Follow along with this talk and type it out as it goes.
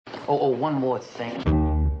One more thing.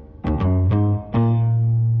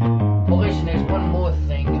 Well, listen, there's one more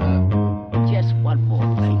thing. Just one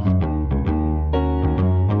more thing.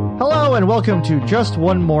 Hello and welcome to Just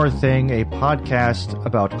One More Thing, a podcast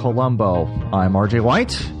about Columbo. I'm RJ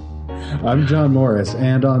White. I'm John Morris,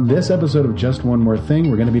 and on this episode of Just One More Thing,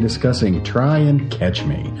 we're going to be discussing Try and Catch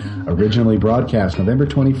Me, originally broadcast November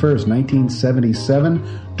 21st,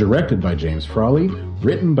 1977, directed by James Frawley,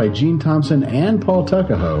 written by Gene Thompson and Paul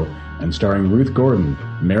Tuckahoe, and starring Ruth Gordon,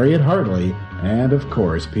 Mariette Hartley, and, of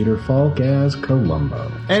course, Peter Falk as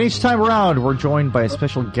Columbo. And each time around, we're joined by a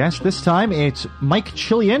special guest. This time, it's Mike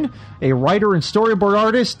Chillian, a writer and storyboard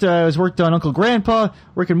artist, has worked on Uncle Grandpa,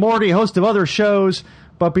 Rick and Morty, a host of other shows.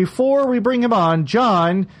 But before we bring him on,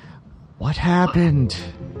 John, what happened?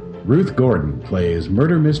 Ruth Gordon plays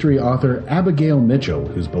murder mystery author Abigail Mitchell,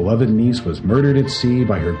 whose beloved niece was murdered at sea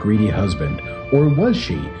by her greedy husband. Or was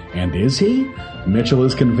she? And is he? Mitchell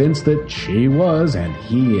is convinced that she was, and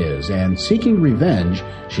he is. And seeking revenge,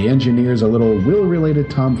 she engineers a little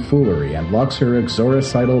will-related tomfoolery and locks her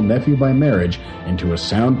exoricidal nephew by marriage into a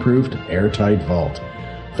soundproofed, airtight vault.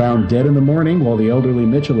 Found dead in the morning while the elderly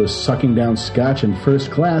Mitchell is sucking down scotch in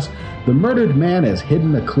first class, the murdered man has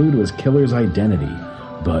hidden a clue to his killer's identity.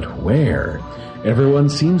 But where? Everyone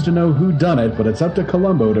seems to know who done it, but it's up to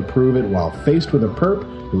Columbo to prove it while faced with a perp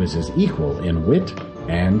who is his equal in wit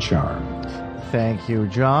and charm. Thank you,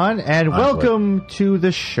 John, and welcome to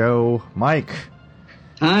the show, Mike.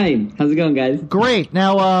 Hi, how's it going, guys? Great.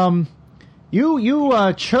 Now,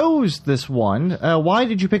 you chose this one. Why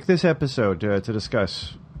did you pick this episode to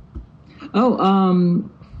discuss?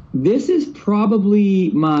 This is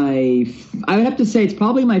probably I would have to say it's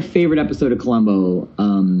probably my favorite episode of Columbo.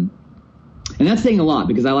 And that's saying a lot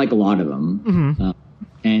because I like a lot of them. Mm-hmm.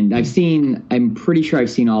 And I'm pretty sure I've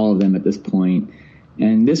seen all of them at this point.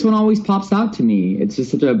 And this one always pops out to me. It's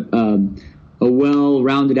just such a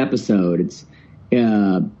well-rounded episode. It's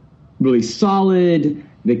really solid.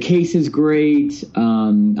 The case is great.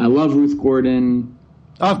 I love Ruth Gordon.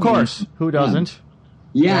 Of course. Who doesn't?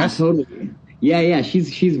 Yeah, yes. Totally. Yeah.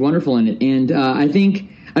 She's wonderful in it. And I think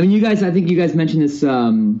you guys mentioned this.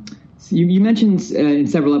 You mentioned in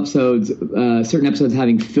several episodes, certain episodes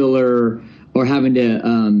having filler or having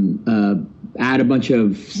to add a bunch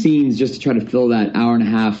of scenes just to try to fill that hour and a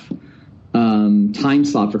half time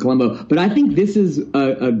slot for Columbo. But I think this is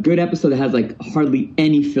a good episode that has like hardly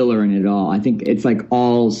any filler in it at all. I think it's like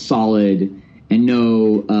all solid and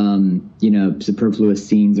no superfluous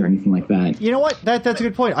scenes or anything like that. You know what? That's a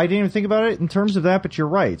good point. I didn't even think about it in terms of that, but you're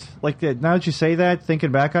right. Like now that you say that,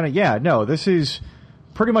 thinking back on it, this is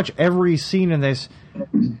pretty much every scene in this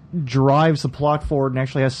drives the plot forward and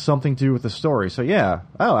actually has something to do with the story. So you know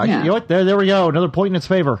what? There we go. Another point in its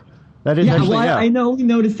favor. That is I know we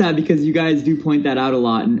noticed that because you guys do point that out a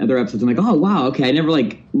lot in other episodes. I'm like, oh wow, okay. I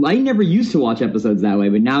never used to watch episodes that way,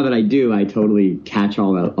 but now that I do, I totally catch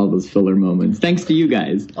all those filler moments. Thanks to you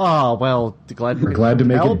guys. Oh well, we're glad to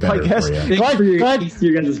make help, it better I guess. for you. Thanks for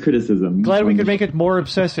your guys' criticism. Glad we could make it more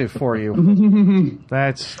obsessive for you.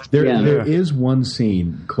 There is one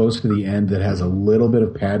scene close to the end that has a little bit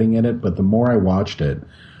of padding in it, but the more I watched it,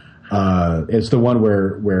 it's the one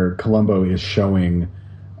where Columbo is showing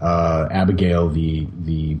Abigail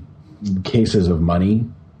the cases of money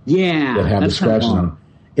that have the scratches on them.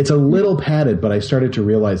 It's a little padded, but I started to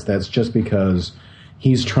realize that's just because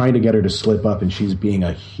he's trying to get her to slip up and she's being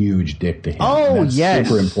a huge dick to him. Oh, yes.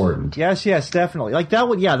 Super important. Yes, definitely. Like that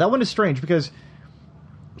one, that one is strange because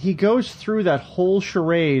he goes through that whole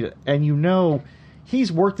charade and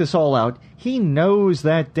he's worked this all out. He knows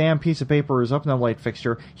that damn piece of paper is up in the light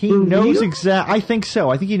fixture. He knows I think so.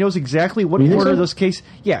 I think he knows exactly what order those cases.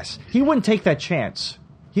 Yes. He wouldn't take that chance.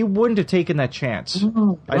 He wouldn't have taken that chance.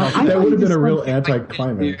 Oh, that would have been a real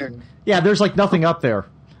anticlimax. Yeah, there's like nothing up there.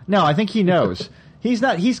 No, I think he knows. He's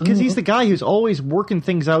the guy who's always working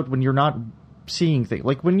things out when you're not seeing things.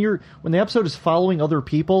 Like when the episode is following other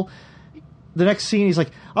people, the next scene he's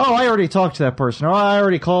like, oh, I already talked to that person, or I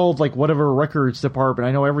already called like whatever records department.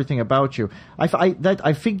 I know everything about you.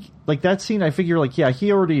 That scene, I figure like, yeah,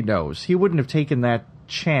 he already knows. He wouldn't have taken that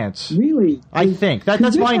chance. Really? I think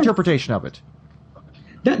that's my interpretation of it.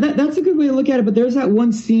 That's a good way to look at it, but there's that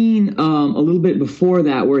one scene a little bit before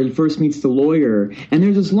that where he first meets the lawyer, and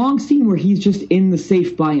there's this long scene where he's just in the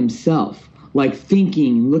safe by himself, like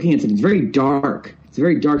thinking and looking at something. It's very dark. It's a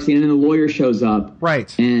very dark scene, and then the lawyer shows up,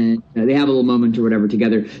 right? And they have a little moment or whatever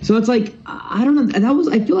together. So it's like, I don't know.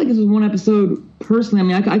 I feel like this was one episode. Personally, I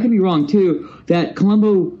mean, I could be wrong too. That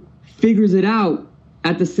Columbo figures it out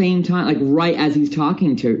at the same time, like right as he's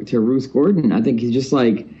talking to Ruth Gordon. I think he's just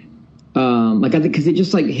like, like, I think because it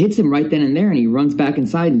just like hits him right then and there, and he runs back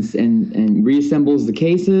inside and reassembles the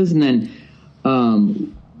cases, and then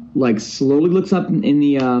like slowly looks up in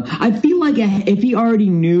the. I feel like if he already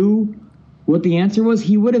knew what the answer was,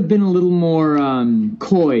 he would have been a little more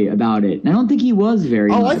coy about it. And I don't think he was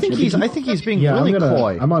very. Oh, much. I think he's being really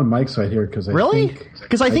coy. I'm on Mike's side here because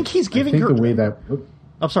I think he's giving her. The way that.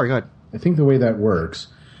 I'm sorry. Go ahead. I think the way that works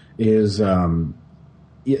is.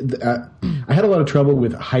 I had a lot of trouble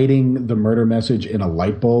with hiding the murder message in a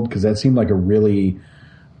light bulb because that seemed like a really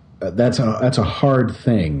that's a hard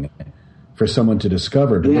thing for someone to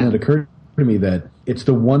discover. But then it occurred to me that it's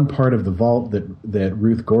the one part of the vault that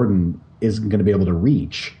Ruth Gordon isn't going to be able to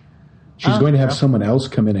reach. She's going to have someone else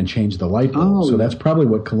come in and change the light bulb. So that's probably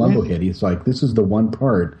what Columbo hit. He's like, this is the one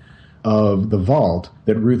part of the vault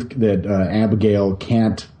that Abigail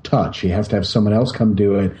can't touch. She has to have someone else come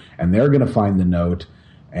do it, and they're going to find the note.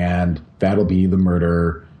 And that'll be the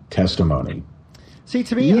murder testimony. See,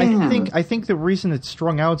 to me, I think the reason it's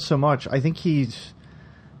strung out so much, I think he's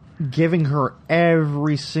giving her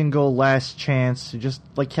every single last chance. Just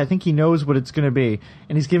like I think he knows what it's going to be,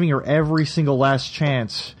 and he's giving her every single last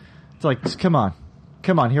chance. It's like, come on,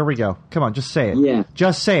 here we go. Come on, just say it. Yeah,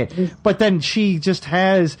 just say it. But then she just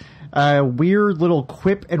has a weird little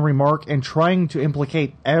quip and remark, and trying to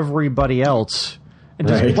implicate everybody else. And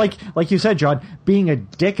just, like you said, John, being a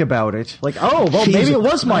dick about it. Like, oh, well, maybe it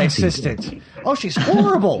was my assistant. Oh, she's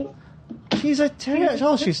horrible. She's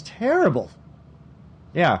she's terrible.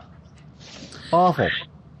 Yeah. Awful.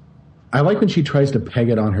 I like when she tries to peg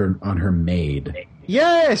it on her maid.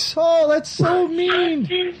 Yes. Oh, that's so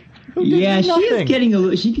mean. Yeah, she is getting a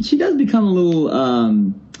little. She does become a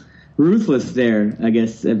little ruthless there, I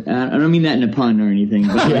guess. I don't mean that in a pun or anything.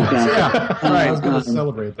 But I was going to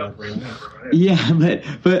celebrate that.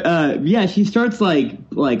 Yeah, she starts like,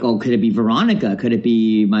 oh, could it be Veronica? Could it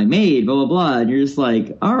be my maid? Blah, blah, blah. And you're just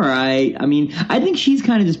like, all right. I mean, I think she's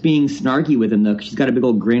kind of just being snarky with him, though, 'cause she's got a big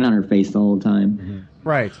old grin on her face the whole time. Mm-hmm.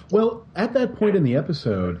 Right. Well, at that point in the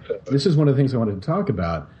episode, this is one of the things I wanted to talk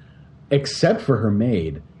about. Except for her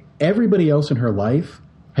maid, everybody else in her life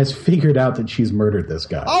has figured out that she's murdered this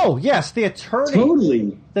guy. Oh, yes, the attorney.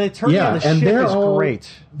 Totally. The attorney on the ship is great.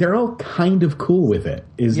 They're all kind of cool with it,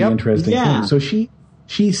 is the interesting thing. So she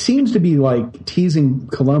seems to be like teasing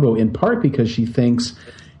Columbo in part because she thinks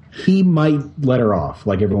he might let her off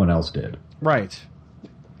like everyone else did. Right.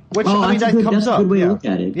 Which, I mean, that comes up. That's a good way to look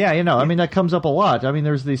at it. Yeah, I mean, that comes up a lot. I mean,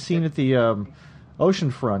 there's the scene at the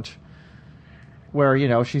ocean front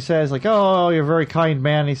where, she says, like, oh, you're a very kind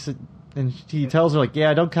man. And he tells her, like,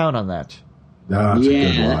 yeah, don't count on that. That's a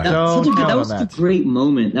good line. That was such a great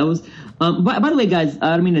moment. That was. By the way, guys,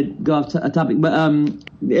 I don't mean to go off topic, but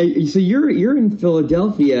so you're in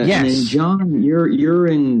Philadelphia, yes. And then John, you're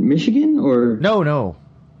in Michigan, or no,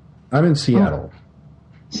 I'm in Seattle.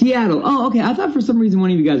 Seattle. Oh, okay. I thought for some reason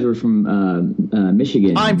one of you guys were from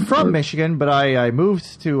Michigan. I'm from Michigan, but I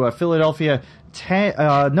moved to Philadelphia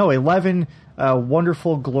 11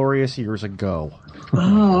 wonderful, glorious years ago.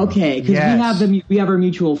 Oh, okay. Because we have our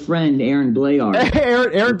mutual friend Aaron Blayard.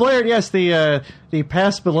 Aaron Blayard, yes, the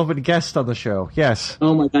past beloved guest on the show. Yes.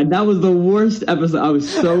 Oh my God, that was the worst episode. I was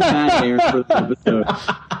so mad at Aaron for that episode.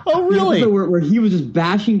 Oh, really? The episode where he was just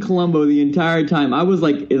bashing Columbo the entire time. I was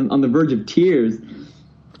like on the verge of tears.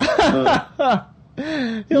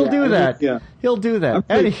 He'll do that. He'll do that.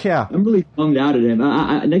 I'm really bummed out at him.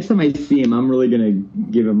 Next time I see him, I'm really gonna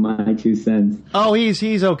give him my 2 cents. Oh,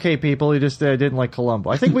 he's okay, people. He just didn't like Columbo.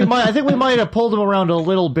 I think we might have pulled him around a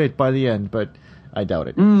little bit by the end, but I doubt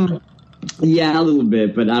it. Yeah, a little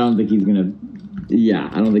bit, but I don't think he's gonna. Yeah,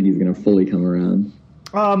 I don't think he's gonna fully come around.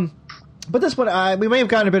 But this one, we may have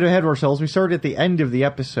gotten a bit ahead of ourselves. We started at the end of the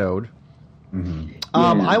episode. Mm-hmm.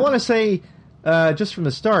 I want to say, just from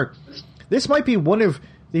the start, this might be one of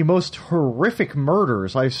the most horrific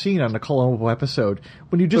murders I've seen on a Columbo episode.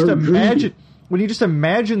 When you just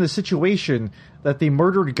imagine the situation that the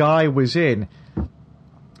murdered guy was in,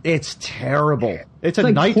 it's terrible. It's a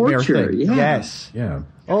like nightmare torture, thing. yeah. Yes. Yeah.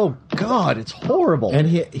 Oh God, it's horrible. And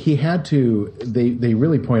he had to. They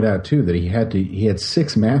really point out too that he had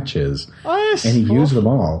 6 matches, yes. and he used them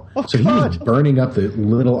all. Oh, so God. he was burning up the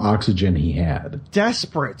little oxygen he had.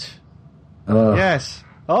 Desperate. Yes.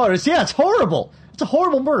 Oh, it's horrible. It's a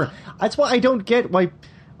horrible murder. That's why I don't get why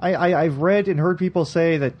I've read and heard people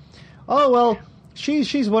say that. Oh well,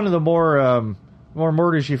 she's one of the more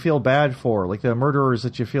murders you feel bad for, like the murderers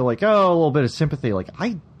that you feel like, oh, a little bit of sympathy. Like,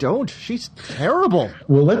 I don't. She's terrible.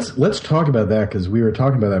 Well, let's talk about that because we were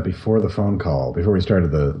talking about that before the phone call, before we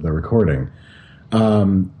started the recording.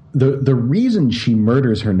 The reason she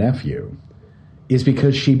murders her nephew is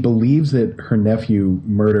because she believes that her nephew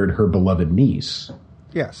murdered her beloved niece.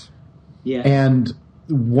 Yes. Yeah. And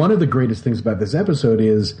one of the greatest things about this episode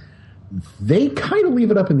is they kind of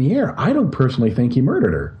leave it up in the air. I don't personally think he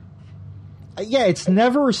murdered her. Yeah, it's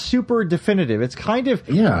never super definitive. It's kind of...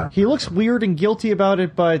 Yeah. He looks weird and guilty about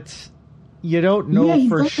it, but you don't know he's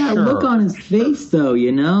for got sure. that look on his face, though,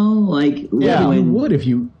 you know? Like, Yeah. You when, would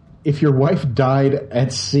if your wife died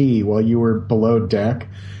at sea while you were below deck,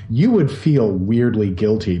 you would feel weirdly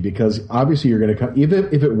guilty because obviously you're going to come... Even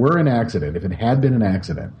if it were an accident, if it had been an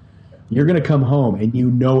accident, you're going to come home and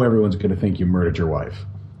you know everyone's going to think you murdered your wife.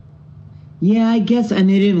 Yeah, I guess, and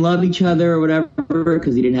they didn't love each other or whatever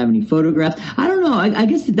because he didn't have any photographs. I don't know. I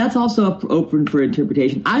guess that's also open for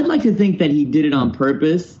interpretation. I'd like to think that he did it on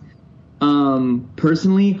purpose,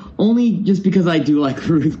 personally, only just because I do like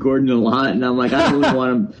Ruth Gordon a lot, and I'm like, I don't really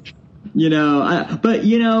want him, you know.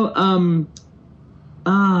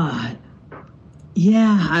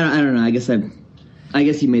 Yeah, I don't know. I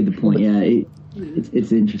guess you made the point. Yeah,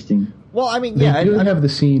 it's interesting. Well, I mean, They yeah. do have the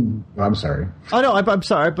scene... I'm sorry. Oh, no, I'm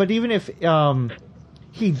sorry, but even if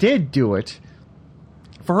he did do it,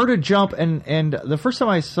 for her to jump, and the first time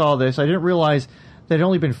I saw this, I didn't realize that it had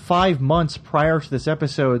only been 5 months prior to this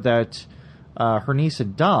episode that her niece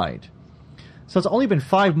had died. So it's only been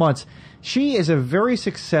 5 months. She is a very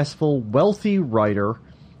successful, wealthy writer,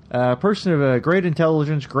 a person of great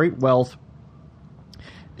intelligence, great wealth.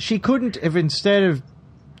 She couldn't have, instead of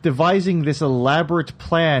devising this elaborate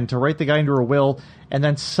plan to write the guy into her will and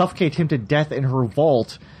then suffocate him to death in her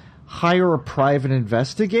vault, hire a private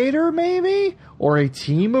investigator, maybe? Or a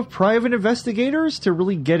team of private investigators to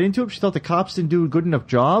really get into it. She thought the cops didn't do a good enough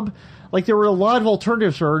job. Like, there were a lot of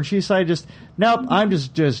alternatives for her, and she decided nope, I'm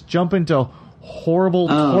just jump into horrible,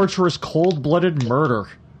 torturous, cold-blooded murder.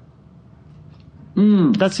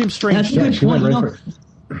 That seems strange. That's a good she went point. right You for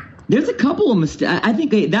know, it. there's a couple of mistakes. I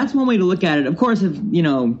think that's one way to look at it. Of course, if you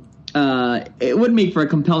know, it would make for a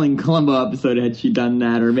compelling Columbo episode had she done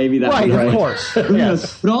that, or maybe that. Right, would- of course. Who knows?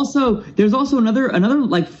 Yes. But also, there's also another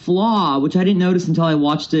like flaw which I didn't notice until I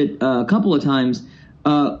watched it a couple of times.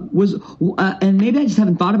 And maybe I just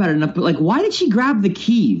haven't thought about it enough. But like, why did she grab the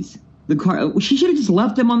keys? The car. She should have just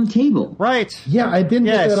left them on the table. Right. Yeah, I didn't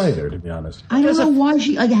Yes. get that either, to be honest. I don't know why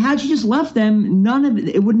she like. Had she just left them, none of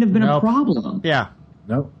it wouldn't have been a Nope. problem. Yeah.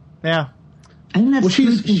 No. Yeah. I think that's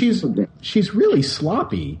Well, she's really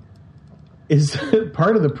sloppy. Is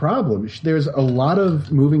part of the problem. There's a lot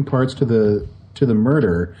of moving parts to the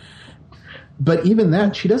murder, but even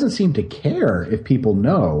that, she doesn't seem to care if people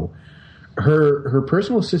know. Her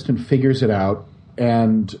personal assistant figures it out,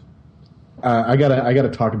 and I gotta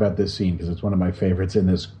talk about this scene because it's one of my favorites in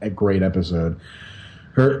this great episode.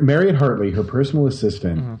 Mariette Hartley, her personal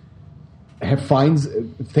assistant, finds,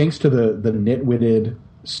 thanks to the nitwitted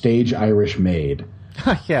stage Irish maid,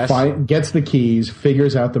 Yes. gets the keys,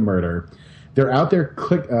 figures out the murder. They're out there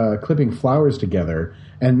clipping flowers together,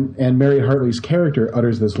 and Mariette Hartley's character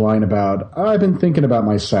utters this line about, "I've been thinking about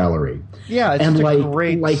my salary." Yeah, it's and just a like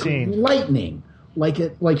great scene. lightning, like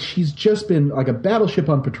she's just been like a battleship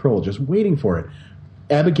on patrol, just waiting for it.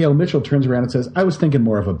 Abigail Mitchell turns around and says, "I was thinking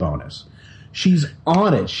more of a bonus." She's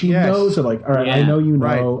on it. She Yes. knows that, like, all right, I Yeah, know you know,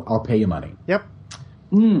 right. I'll pay you money. Yep.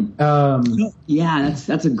 Yeah,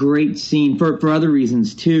 that's a great scene for other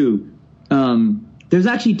reasons too. There's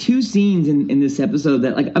actually two scenes in this episode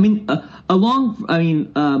that, like,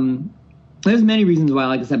 there's many reasons why I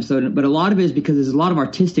like this episode, but a lot of it is because there's a lot of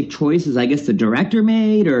artistic choices, I guess the director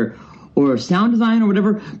made or sound design or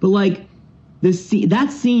whatever. But like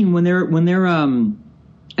that scene when they're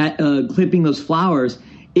clipping those flowers,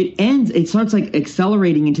 it starts like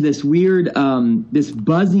accelerating into this weird this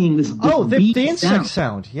buzzing, this Oh, the beat insect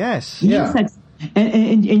sound. Yes. The Yeah. insects.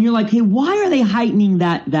 And you're like, hey, why are they heightening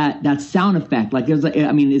that sound effect? Like, is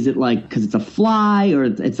it like because it's a fly, or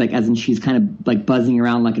it's like as in she's kind of like buzzing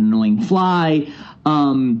around like an annoying fly?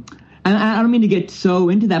 And I don't mean to get so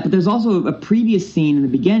into that, but there's also a previous scene in the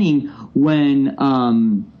beginning when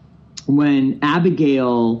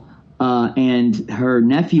Abigail and her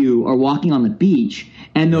nephew are walking on the beach,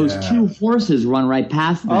 and those two horses run right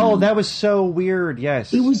past them. Oh, that was so weird.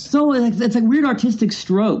 Yes. It was so it's like weird artistic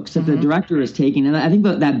strokes that the director is taking, and I think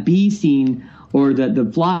that bee scene or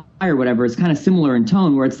the fly or whatever is kind of similar in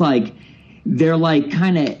tone, where it's like they're like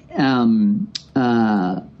kind of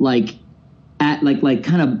like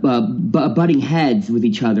kind of butting heads with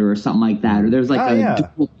each other or something like that, or there's like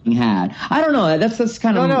dueling head. I don't know. That's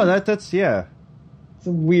kind of that's yeah. It's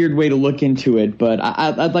a weird way to look into it, but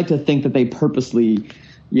I'd like to think that they purposely,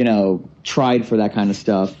 tried for that kind of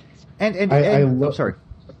stuff. And I I'm love. sorry.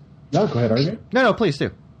 No, go ahead, RJ. No, please do.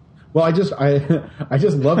 Well, I just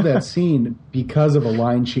love that scene because of a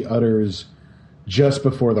line she utters just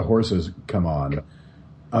before the horses come on,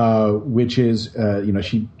 which is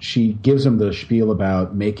she gives him the spiel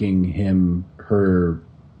about making him her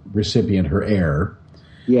recipient, her heir.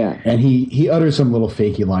 Yeah, and he utters some little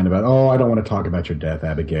fakey line about, "Oh, I don't want to talk about your death,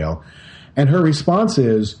 Abigail," and her response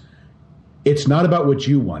is, "It's not about what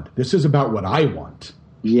you want. This is about what I want."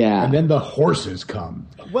 Yeah, and then the horses come.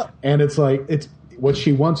 Well, and it's like what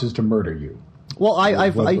she wants is to murder you. Well,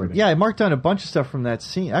 I marked down a bunch of stuff from that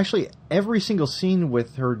scene. Actually, every single scene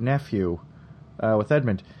with her nephew, with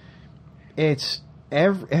Edmund, it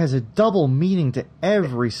has a double meaning to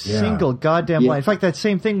every single goddamn line. In fact, that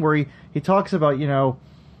same thing where he talks about,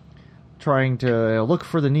 trying to look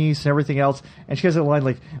for the niece and everything else, and she has a line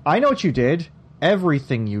like, "I know what you did,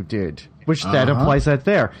 everything you did," which that implies that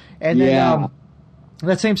there. And then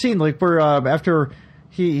that same scene, like where after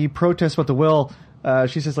he protests about the will,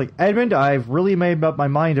 she says, like, "Edmund, I've really made up my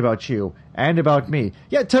mind about you and about me.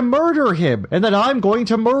 Yeah, to murder him, and then I'm going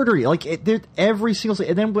to murder you." Like every single,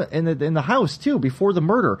 and then in the house too, before the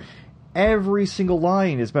murder, every single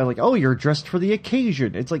line is about like, "Oh, you're dressed for the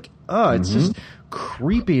occasion." It's like, it's just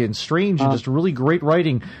creepy and strange and just really great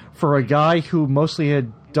writing for a guy who mostly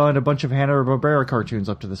had done a bunch of Hanna-Barbera cartoons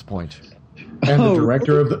up to this point. And the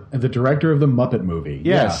director of the Muppet movie.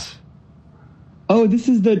 Yes. Yeah. Oh, this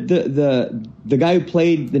is the guy who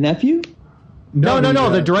played the nephew? No.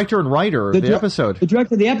 The director and writer of the episode. The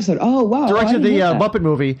director of the episode. Oh, wow. Directed the Muppet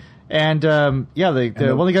movie. And, one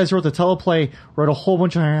of the guys who wrote the teleplay wrote a whole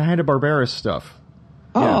bunch of Hanna-Barbera stuff.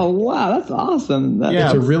 Oh, wow. That's awesome.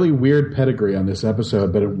 It's a really weird pedigree on this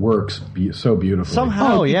episode, but it works so beautifully.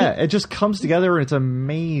 Somehow, it just comes together and it's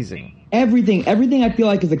amazing. Everything I feel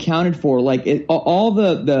like is accounted for. Like, all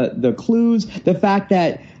the clues, the fact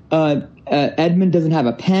that Edmund doesn't have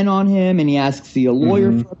a pen on him, and he asks the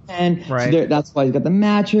lawyer for a pen. Right. So that's why he's got the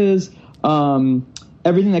matches.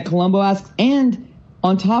 Everything that Columbo asks, and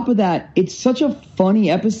on top of that, it's such a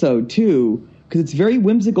funny episode too, because it's very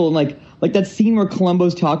whimsical, and like that scene where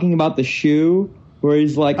Columbo's talking about the shoe, where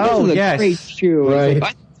he's like, "This is a great shoe." Right. It's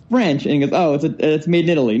like, "Oh, it's French," and he goes, "Oh, it's made in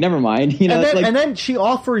Italy. Never mind." And then she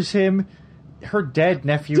offers him her dead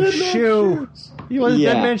nephew's shoe. You want a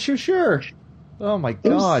dead man's shoe? Sure. Oh my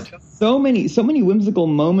God! So many whimsical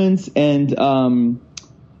moments, and I mean,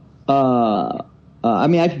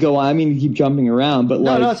 I could go on. I mean, keep jumping around, but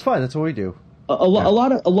no, it's fine. That's what we do. A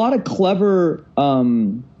lot of clever.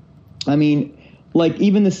 I mean, like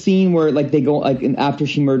even the scene where like they go like after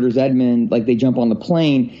she murders Edmund, like they jump on the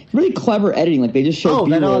plane. Really clever editing. Like they just show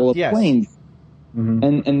B-roll of planes.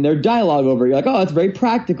 And their dialogue over it. You're like, oh, it's very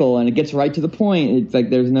practical, and it gets right to the point. It's like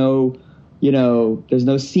there's no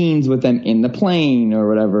scenes with them in the plane or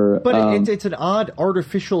whatever. But it's an odd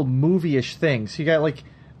artificial movie-ish thing. So you got like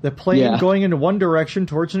the plane going into one direction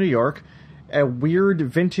towards New York, a weird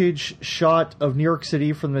vintage shot of New York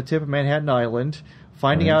City from the tip of Manhattan Island,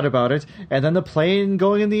 finding out about it, and then the plane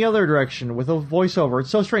going in the other direction with a voiceover. It's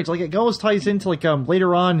so strange. Like it always ties into like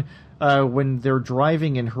later on when they're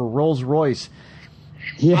driving in her Rolls Royce.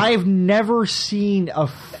 Yeah. I've never seen a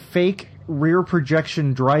fake rear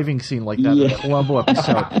projection driving scene like that in a Columbo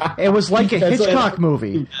episode. It was like a Hitchcock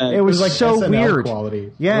movie. It was like so SNL weird.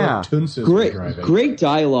 Quality. Yeah. Great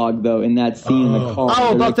dialogue though in that scene in the car.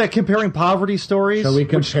 Oh, about that comparing poverty stories. Shall we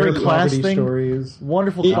compare class poverty thing? Stories?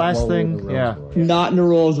 Wonderful class thing. Yeah. Not in a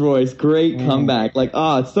Rolls Royce. Great comeback. Like,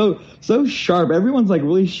 it's so sharp. Everyone's like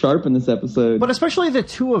really sharp in this episode. But especially the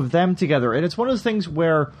two of them together. And it's one of those things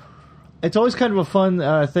where it's always kind of a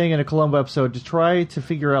fun thing in a Columbo episode to try to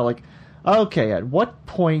figure out, like, okay, at what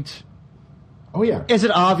point is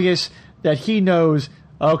it obvious that he knows,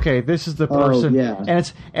 okay, this is the person?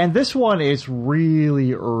 And this one is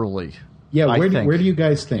really early. Yeah, where do you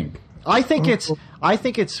guys think? I think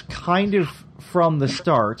it's kind of from the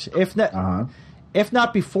start. If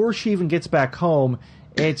not before she even gets back home,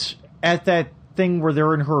 it's at that thing where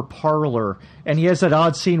they're in her parlor, and he has that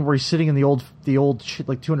odd scene where he's sitting in the old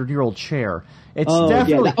like 200-year-old chair. It's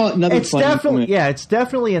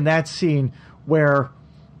definitely in that scene where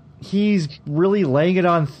he's really laying it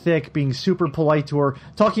on thick, being super polite to her,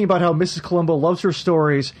 talking about how Mrs. Columbo loves her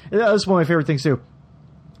stories. That's one of my favorite things too.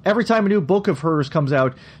 Every time a new book of hers comes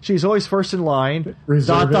out, she's always first in line,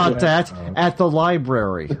 at the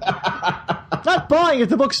library. Not buying at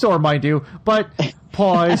the bookstore, mind you, but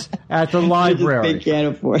pause at the library. They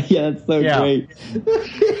can't afford. Yeah, that's so great.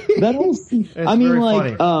 That whole scene. I mean,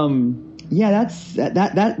 like, funny. that's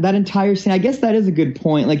that entire scene. I guess that is a good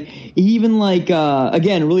point. Like, even like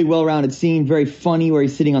again, really well-rounded scene, very funny, where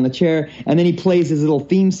he's sitting on the chair and then he plays his little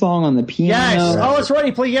theme song on the piano. Yes. Oh, that's right.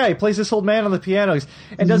 He plays this old man on the piano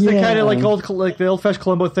and does the kind of like the old-fashioned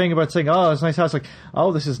Columbo thing about saying, "Oh, it's a nice house." Like,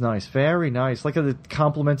 "Oh, this is nice, very nice." Like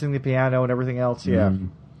complimenting the piano and everything else. Yeah.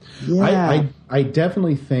 Yeah. I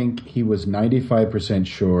definitely think he was 95%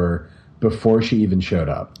 sure before she even showed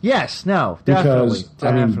up. Yes, no, definitely. Because,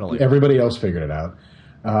 I mean, everybody else figured it out.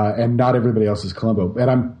 And not everybody else is Columbo.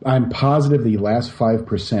 And I'm positive the last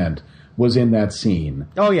 5% was in that scene.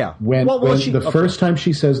 Oh, yeah. When first time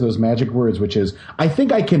she says those magic words, which is, "I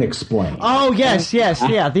think I can explain." Oh, yes.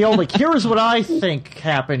 The old, like, here's what I think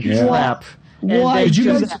happened. Slap. Did you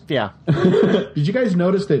guys? Yeah. Did you guys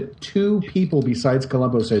notice that 2 people besides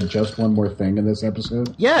Columbo said just one more thing in this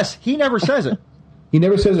episode? Yes, he never says it. He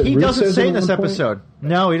never says it. He Ruth doesn't says say it in this at one episode.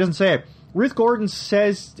 point? No, he doesn't say it. Ruth Gordon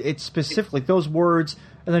says it specifically, those words,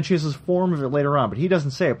 and then she has this form of it later on, but he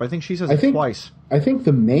doesn't say it. But I think she says it twice. I think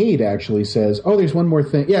the maid actually says, "Oh, there's one more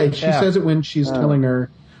thing." Yeah, she says it when she's telling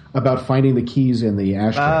her about finding the keys in the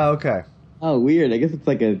ashtray. Oh, okay. Oh, weird. I guess it's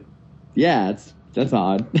like that's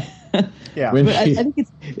odd. Yeah, but I think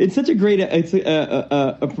it's such a great. It's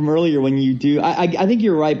from earlier when you do. I think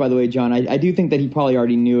you're right. By the way, John, I do think that he probably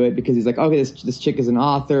already knew it because he's like, okay, this chick is an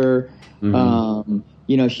author. Mm-hmm.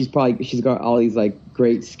 She's got all these like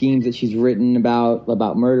great schemes that she's written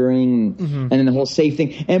about murdering, and then the whole safe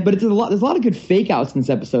thing. But there's a lot of good fake outs in this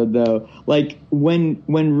episode though. Like when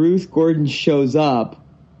Ruth Gordon shows up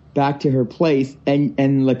back to her place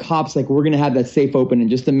and the cops like, "We're gonna have that safe open in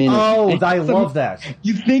just a minute." Oh, I love that.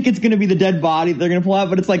 You think it's gonna be the dead body that they're gonna pull out,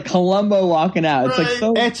 but it's like Columbo walking out. It's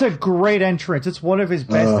like it's a great entrance. It's one of his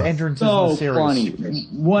best entrances in the series. Funny.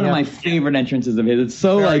 One of my favorite entrances of his. It's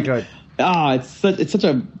so very good.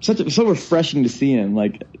 It's so refreshing to see him.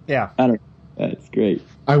 Like, yeah, I don't know. It's great.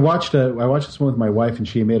 I watched this one with my wife, and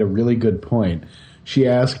she made a really good point. She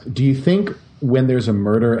asked, "Do you think when there's a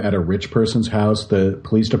murder at a rich person's house, the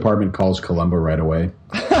police department calls Columbo right away?"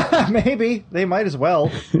 Maybe. They might as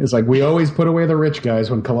well. It's like, we always put away the rich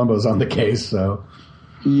guys when Columbo's on the case, so.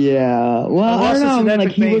 Yeah. Well, I don't know. Like,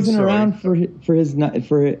 he wasn't around for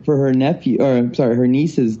her nephew, or I'm sorry, her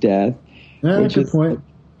niece's death. Yeah, good point.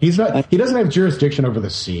 He's not. He doesn't have jurisdiction over the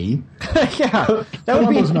sea. Yeah,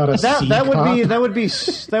 Columbo's not a sea cop.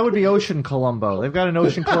 That would be Ocean Columbo. They've got an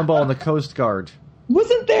Ocean Columbo on the Coast Guard.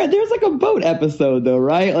 Wasn't there's like a boat episode though,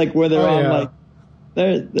 right? Like where they're on like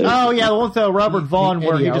the one with Robert Vaughn the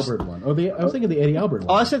where Eddie he Albert one. Oh, I was thinking the Eddie Albert one.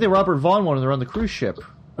 Oh, I said the Robert Vaughn one, and they're on the cruise ship.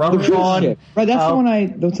 Robert Vaughn, ship. Right? That's the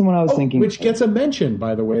one I was thinking. Which gets a mention,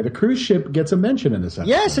 by the way. The cruise ship gets a mention in this episode.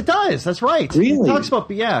 Yes, it does. That's right. Really? He talks about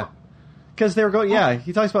because they were going. Yeah,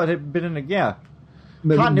 he talks about it been in a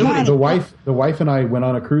continuity. The wife and I went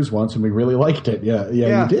on a cruise once, and we really liked it. Yeah,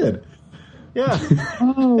 you did. Yeah.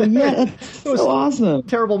 Oh, yeah, that's so awesome.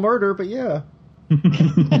 Terrible murder, but yeah.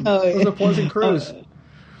 It was a pleasant cruise.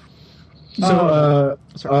 So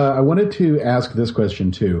I wanted to ask this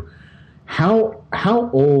question, too. How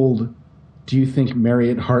old do you think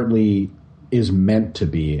Mariette Hartley is meant to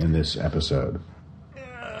be in this episode?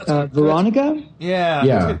 Veronica? Yeah,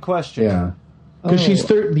 that's a good question. Yeah. Because she's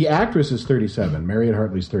the actress is 37. Mariette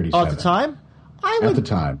Hartley's 37. Oh, at the time? At the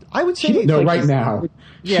time. I would say... right now.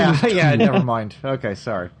 Yeah, never mind. Okay,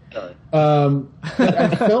 sorry.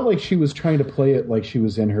 I felt like she was trying to play it like she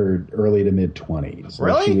was in her early to mid-20s.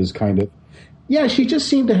 Really? Like she was kind of... Yeah, she just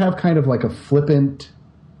seemed to have kind of like a flippant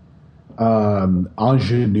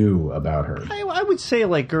ingenue about her. I would say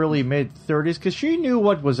like early mid-30s because she knew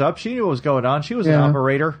what was up. She knew what was going on. She was an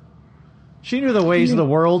operator. She knew the ways of the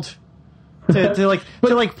world. To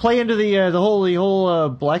play into the whole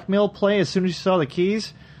blackmail play as soon as she saw the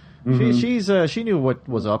keys. Mm-hmm. She knew what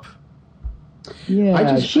was up. Yeah,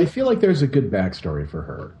 I feel like there's a good backstory for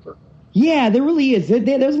her. Yeah, there really is.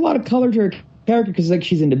 There's a lot of color to her character because like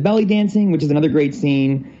she's into belly dancing, which is another great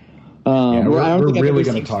scene. We're really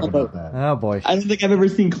going to talk about that. Oh boy! I don't think I've ever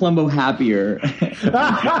seen Columbo happier.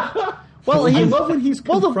 Well, I love when he's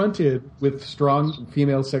confronted with strong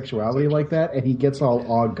female sexuality like that, and he gets all,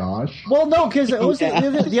 "Oh gosh." Well, no, because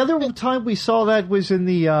the other time we saw that was in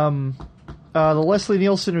the Leslie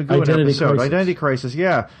Nielsen episode, Identity Crisis.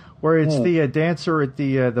 Yeah, where it's the dancer at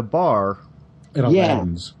the bar,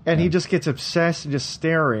 and he just gets obsessed and just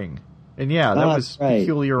staring, and that was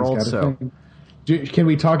peculiar also. Can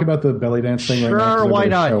we talk about the belly dance thing right now? Sure, why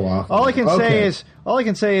not? All I can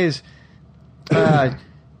say is,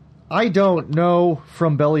 I don't know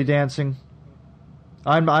from belly dancing.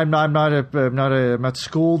 I'm not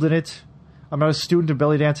schooled in it. I'm not a student of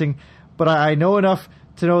belly dancing, but I know enough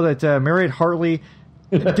to know that Mariette Hartley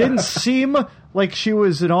It didn't seem like she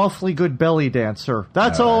was an awfully good belly dancer.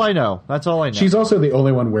 That's all I know. That's all I know. She's also the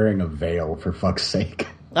only one wearing a veil, for fuck's sake.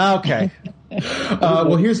 Okay.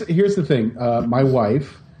 Well, here's the thing. My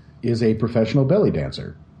wife is a professional belly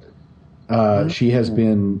dancer. She has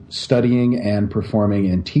been studying and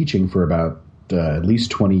performing and teaching for about at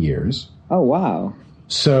least 20 years. Oh, wow.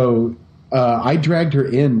 So I dragged her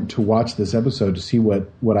in to watch this episode to see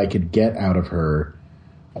what I could get out of her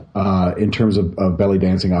in terms of belly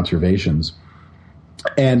dancing observations.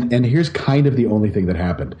 And here's kind of the only thing that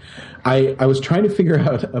happened. I was trying to figure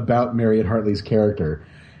out about Mariette Hartley's character,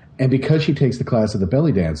 and because she takes the class at the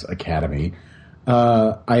Belly Dance Academy,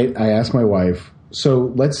 I asked my wife,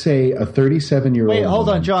 so let's say a 37-year-old... Wait, hold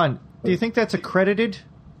woman, on, John. Do you think that's accredited?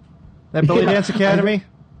 That Belly Dance Academy?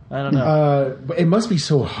 I don't know. It must be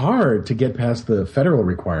so hard to get past the federal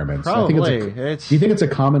requirements. Probably. Do you think it's a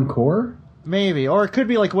Common Core? Maybe. Or it could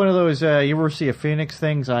be like one of those University of Phoenix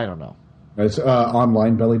things. I don't know. It's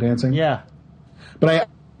online belly dancing? Yeah. But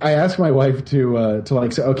I asked my wife to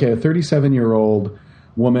like say, okay, a 37-year-old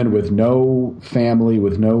woman with no family,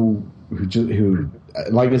 with who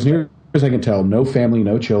like as near as I can tell, no family,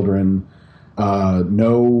 no children,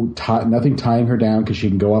 nothing tying her down because she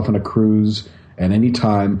can go off on a cruise at any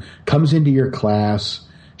time, comes into your class,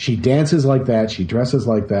 she dances like that, she dresses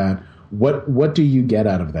like that. What do you get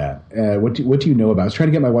out of that? What do you know about? I was trying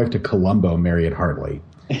to get my wife to Columbo Mariette Hartley.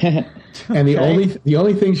 And the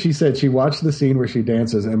only thing she said, she watched the scene where she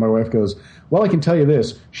dances, and my wife goes, well, I can tell you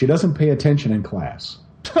this, she doesn't pay attention in class.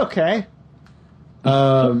 Okay.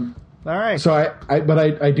 All right. So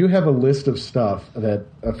I do have a list of stuff that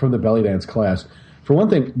from the belly dance class. For one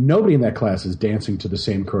thing, nobody in that class is dancing to the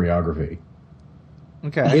same choreography.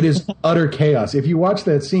 Okay. It is utter chaos. If you watch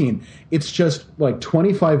that scene, it's just like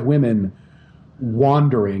 25 women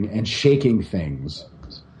wandering and shaking things.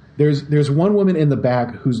 There's one woman in the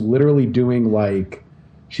back who's literally doing like,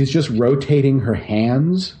 she's just rotating her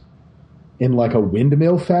hands in like a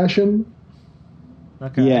windmill fashion.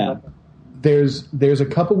 Okay. Yeah. There's a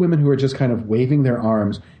couple women who are just kind of waving their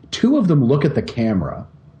arms. Two of them look at the camera.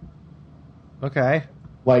 Okay.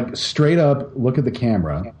 Like straight up look at the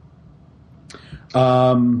camera.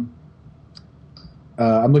 I'm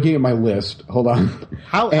looking at my list. Hold on.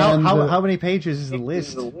 How many pages is the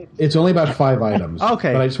list? It's only about 5 items.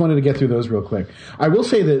 Okay. But I just wanted to get through those real quick. I will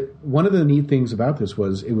say that one of the neat things about this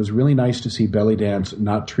was it was really nice to see belly dance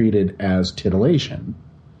not treated as titillation.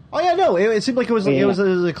 Oh yeah, no. It seemed like it was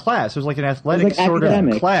a class. It was like an athletic sort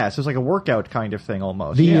academic. of class. It was like a workout kind of thing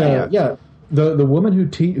almost. The woman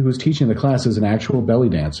who was teaching the class is an actual belly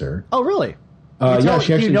dancer. Oh really? She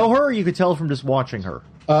actually. You know her, or you could tell from just watching her.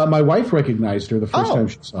 My wife recognized her the first time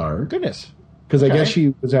she saw her. Goodness. Because I guess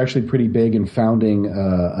she was actually pretty big in founding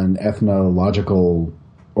an ethnological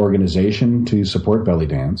organization to support belly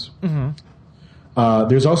dance. Mm-hmm.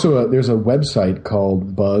 There's also a website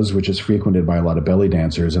called Buzz, which is frequented by a lot of belly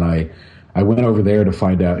dancers, and I went over there to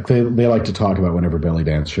find out. They like to talk about whenever belly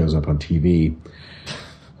dance shows up on TV.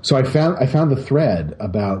 So I found the thread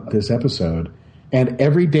about this episode, and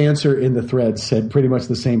every dancer in the thread said pretty much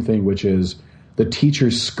the same thing, which is the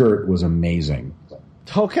teacher's skirt was amazing.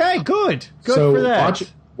 Okay, good for that.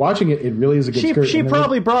 Watching it really is a good skirt. She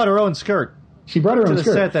probably brought her own skirt. She brought her own to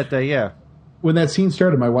skirt the set that day. Yeah. When that scene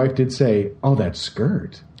started, my wife did say, "Oh, that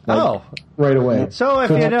skirt!" Right away. So if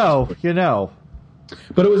you know, you know.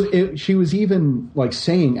 But she was even like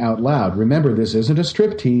saying out loud, "Remember, this isn't a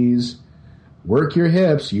striptease. Work your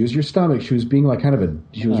hips, use your stomach." She was being like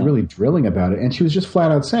she was really drilling about it, and she was just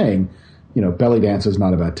flat out saying, belly dance is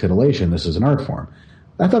not about titillation. This is an art form.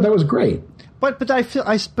 I thought that was great. But I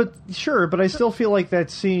still feel like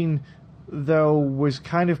that scene, though, was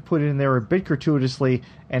kind of put in there a bit gratuitously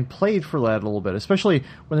and played for that a little bit, especially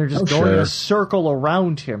when they're just going in a circle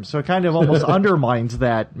around him. So it kind of almost undermines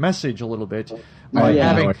that message a little bit.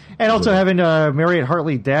 Having Mariette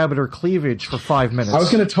Hartley dab at her cleavage for 5 minutes. I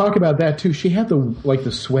was going to talk about that too. She had the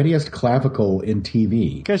sweatiest clavicle in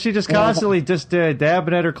TV because she just constantly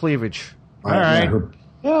dabbing at her cleavage. All right.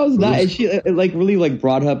 No, it was not. She really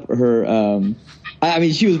brought up her. I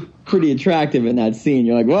mean, she was pretty attractive in that scene.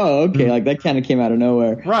 You're like, whoa, okay, like that kind of came out of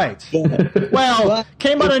nowhere, right? Well,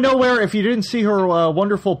 came out of nowhere if you didn't see her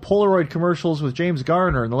wonderful Polaroid commercials with James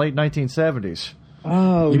Garner in the late 1970s.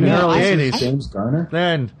 Oh, in the early 80s. James Garner.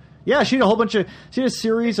 Then, she had a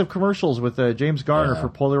series of commercials with James Garner for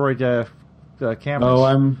Polaroid cameras. Oh,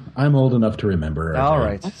 I'm old enough to remember. All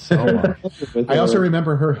right. I also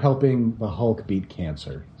remember her helping the Hulk beat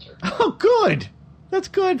cancer. Oh, good. That's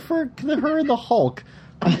good for her and the Hulk.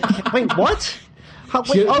 Wait, what?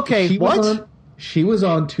 What? She was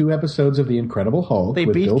on 2 episodes of The Incredible Hulk. They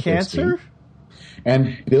with beat Bill cancer? Bixby.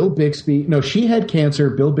 And Bill Bixby, no, she had cancer.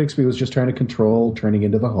 Bill Bixby was just trying to control turning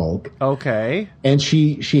into the Hulk. Okay. And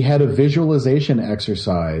she had a visualization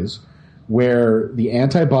exercise where the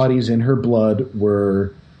antibodies in her blood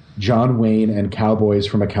were John Wayne and cowboys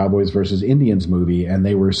from a Cowboys versus Indians movie, and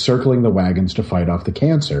they were circling the wagons to fight off the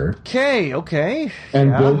cancer. Okay.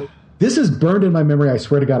 And Bill, this is burned in my memory. I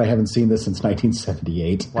swear to God, I haven't seen this since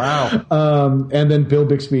 1978. Wow. And then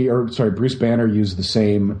Bruce Banner used the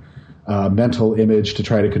same mental image to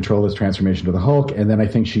try to control his transformation to the Hulk, and then I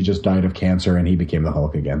think she just died of cancer, and he became the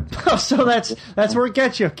Hulk again. So that's where it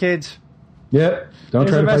gets you, kids. Yep. Don't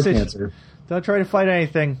There's try a to fight message. cancer. Don't try to fight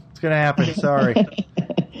anything. It's going to happen. Sorry.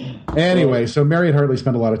 Anyway, so Mariette Hartley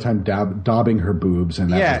spent a lot of time daubing her boobs,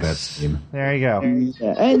 and that was that scene. There you go.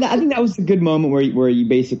 Yeah. And I think that was a good moment where you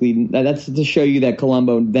basically, that's to show you that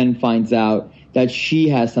Columbo then finds out that she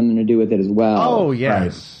has something to do with it as well. Oh,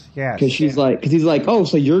 yes. Right. Yes. Because he's like, oh,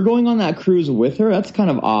 so you're going on that cruise with her? That's kind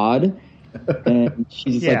of odd. And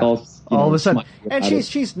she's just like all of a sudden. And about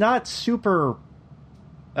she's not super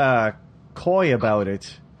coy about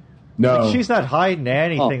it. No. Like, she's not hiding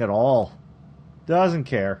anything at all. Doesn't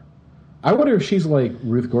care. I wonder if she's like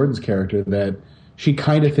Ruth Gordon's character, that she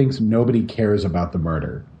kind of thinks nobody cares about the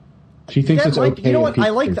murder. She thinks it's okay. You know what?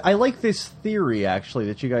 if I like this theory actually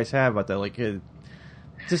that you guys have about that. Like,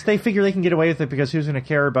 just they figure they can get away with it because who's going to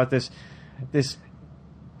care about this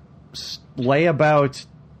layabout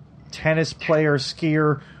tennis player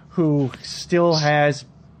skier who still has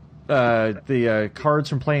the cards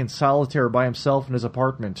from playing solitaire by himself in his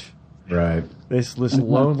apartment. Right. This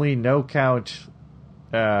lonely no count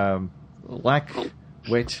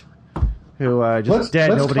Lackwit who just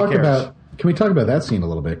dead. Nobody cares. Can we talk about that scene a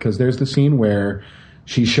little bit? Because there's the scene where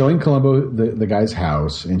she's showing Columbo the guy's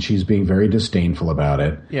house, and she's being very disdainful about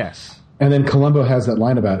it. Yes. And then Columbo has that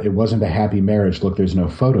line about, it wasn't a happy marriage. Look, there's no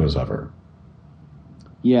photos of her.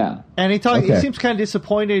 Yeah. And he seems kind of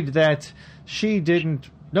disappointed that she didn't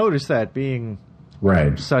notice that, being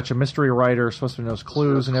right, such a mystery writer, supposed to know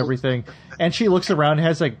clues and everything. And she looks around and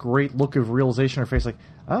has that great look of realization on her face, like,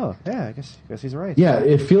 oh, yeah, I guess he's right. Yeah,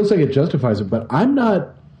 it feels like it justifies it, but I'm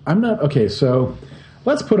not okay, so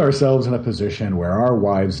let's put ourselves in a position where our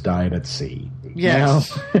wives died at sea.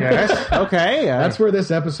 Yes. Now, yes. Okay. That's where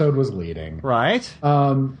this episode was leading. Right.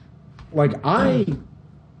 Like, I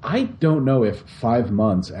don't know if 5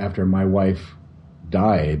 months after my wife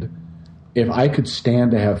died, if I could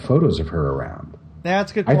stand to have photos of her around.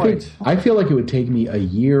 That's a good point. I feel like it would take me a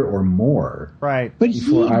year or more. Right. But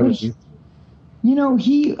before I would... You know,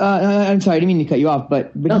 I'm sorry, I didn't mean to cut you off,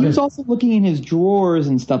 but he was also looking in his drawers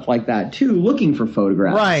and stuff like that, too, looking for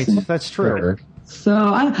photographs. Right, that's true. Sure. So,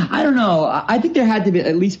 I don't know. I think there had to be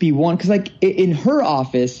at least be one, because, like, in her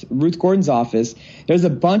office, Ruth Gordon's office, there's a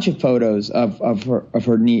bunch of photos of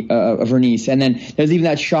her niece, and then there's even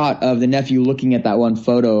that shot of the nephew looking at that one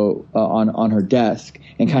photo on her desk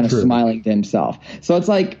and kind of smiling to himself. So it's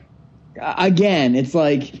like, again, it's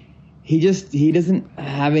like... He doesn't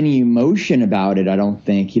have any emotion about it, I don't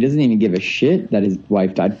think. He doesn't even give a shit that his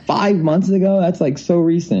wife died 5 months ago. That's like so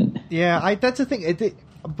recent. Yeah, that's the thing.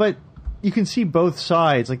 But you can see both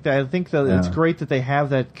sides. Like, I think that it's great that they have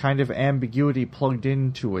that kind of ambiguity plugged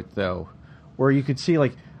into it, though, where you could see,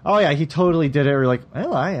 like, oh yeah, he totally did it. Or like,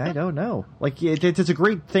 well, I don't know. Like, it's a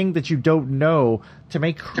great thing that you don't know to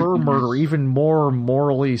make her murder even more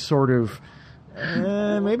morally sort of.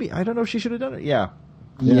 Maybe I don't know if she should have done it. Yeah.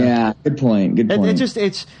 Yeah, good point. Good point.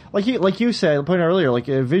 It's like you said, point earlier. Like,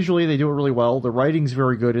 visually, they do it really well. The writing's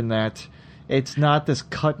very good in that it's not this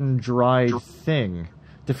cut and dry thing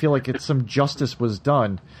to feel like some justice was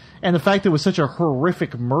done, and the fact that it was such a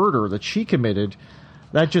horrific murder that she committed,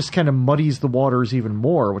 that just kind of muddies the waters even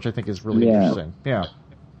more, which I think is really interesting. Yeah.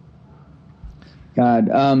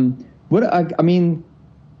 God, I mean,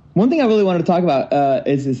 one thing I really wanted to talk about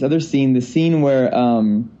is this other scene, the scene where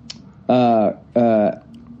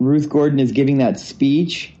Ruth Gordon is giving that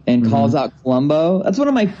speech and calls out Columbo. That's one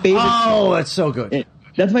of my favorite. Oh, that's so good.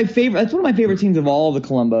 That's my favorite. That's one of my favorite scenes of all the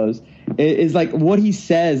Columbos. Is like what he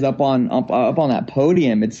says up on that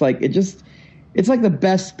podium. It's like it's like the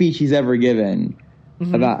best speech he's ever given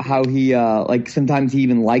about how he like sometimes he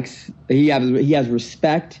even likes he has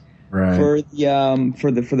respect. Right. For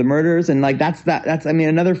the murders, and like that's I mean,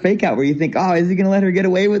 another fake out where you think, oh, is he gonna let her get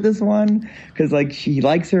away with this one because like she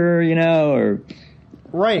likes her, you know, or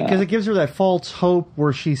right, because it gives her that false hope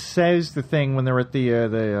where she says the thing when they're at the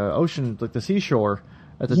ocean, like the seashore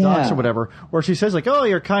at the docks or whatever, where she says like, oh,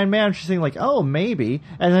 you're a kind man. She's saying like, oh, maybe,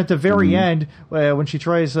 and then at the very end when she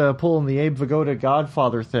tries pulling the Abe Vigoda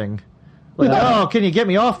Godfather thing. Like, oh, can you get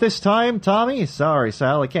me off this time, Tommy? Sorry,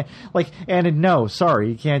 Sal, I can't. Like, and no, sorry,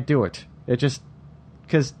 you can't do it. It just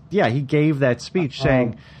because he gave that speech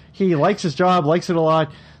saying he likes his job, likes it a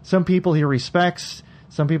lot. Some people he respects,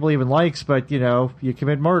 some people he even likes, but you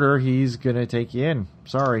commit murder, he's gonna take you in.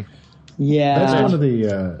 Sorry. Yeah, that's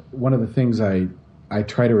one of the things I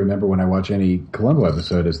try to remember when I watch any Columbo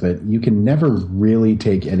episode is that you can never really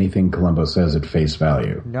take anything Columbo says at face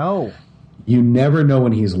value. No. You never know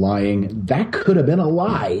when he's lying. That could have been a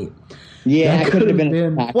lie. Yeah, that could have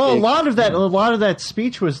been. Well, a lot of that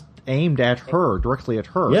speech was aimed at her, directly at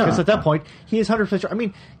her. Because at that point, he is 100% sure. I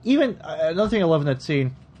mean, even another thing I love in that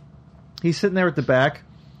scene, he's sitting there at the back,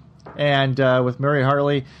 and with Mary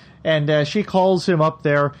Hartley, and she calls him up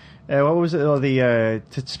there. What was it? To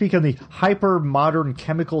speak on the hyper-modern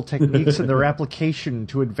chemical techniques and their application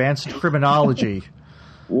to advanced criminology.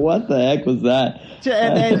 What the heck was that?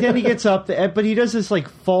 And then he gets up, but he does this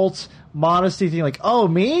false modesty thing, oh,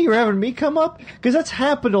 me? You're having me come up? Because that's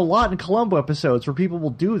happened a lot in Columbo episodes where people will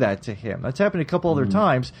do that to him. That's happened a couple other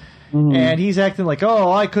times. Mm-hmm. And he's acting like,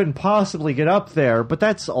 I couldn't possibly get up there. But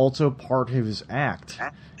that's also part of his act.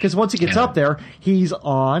 Because once he gets up there, he's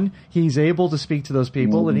able to speak to those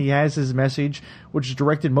people, and he has his message, which is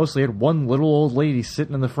directed mostly at one little old lady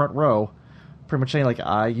sitting in the front row, pretty much saying,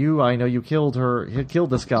 I know you killed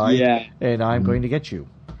this guy, and I'm going to get you.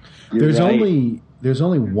 There's only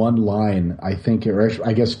one line, I think, or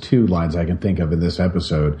I guess two lines I can think of in this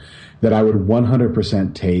episode that I would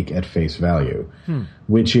 100% take at face value,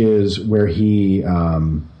 which is where he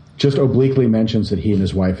just obliquely mentions that he and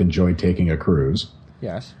his wife enjoyed taking a cruise.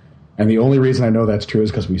 Yes. And the only reason I know that's true is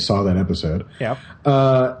because we saw that episode. Yep.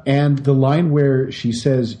 And the line where she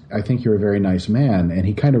says, I think you're a very nice man, and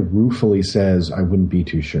he kind of ruefully says, I wouldn't be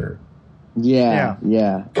too sure. Yeah.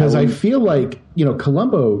 Because I feel like,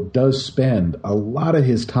 Columbo does spend a lot of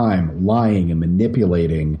his time lying and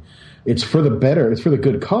manipulating. It's for the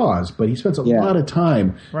good cause, but he spends a lot of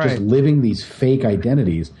time just living these fake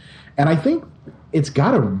identities. And I think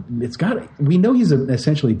we know he's an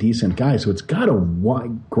essentially decent guy, so it's got to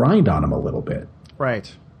grind on him a little bit.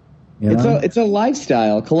 Right. It's a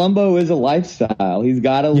lifestyle. Columbo is a lifestyle. He's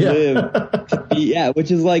got to live to be,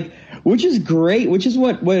 which is great, which is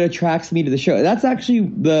what attracts me to the show. That's actually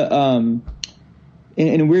the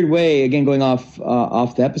in a weird way, again going off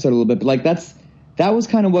the episode a little bit, but that was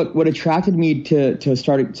kind of what attracted me to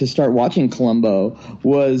start watching Columbo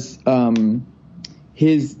was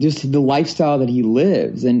his just the lifestyle that he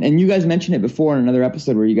lives. And you guys mentioned it before in another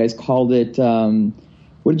episode where you guys called it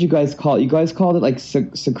what did you guys call it? You guys called it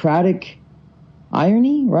Socratic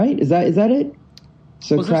irony, right? Is that it?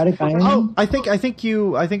 Socratic irony? Oh, I think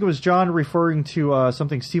it was John referring to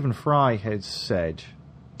something Stephen Fry had said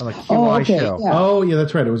on the QI show. Yeah. Oh, yeah,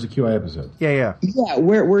 that's right. It was a QI episode. Yeah. Yeah,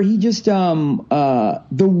 where he just the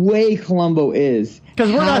way Columbo is.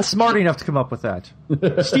 Because we're not smart enough to come up with that.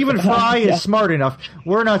 Stephen Fry is smart enough.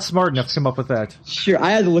 We're not smart enough to come up with that. Sure, I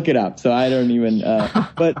had to look it up, so I don't even.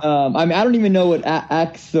 But I don't even know what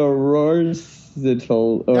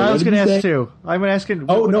axororsitol. I was going to ask too. I'm asking.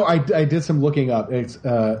 Oh no, I did some looking up. It's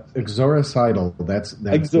exoricidal. That's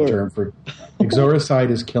the term for exoricide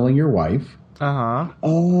is killing your wife.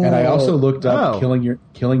 Oh. And I also looked up killing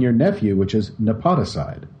your nephew, which is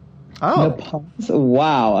nepoticide. Oh.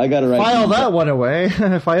 Wow, I got to write. File that one away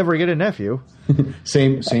if I ever get a nephew.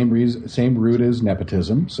 same root as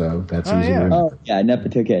nepotism, so that's easy to remember. Oh, yeah,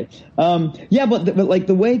 nepotic. But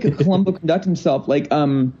the way Columbo conducts himself,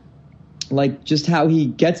 just how he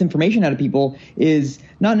gets information out of people is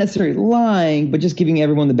not necessarily lying, but just giving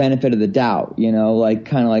everyone the benefit of the doubt, oh,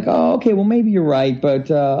 okay, well, maybe you're right, but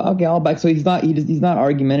okay, I'll back. So he's not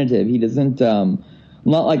argumentative. He doesn't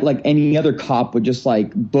not like any other cop would just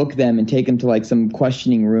book them and take them to some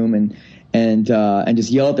questioning room and just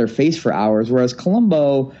yell at their face for hours, whereas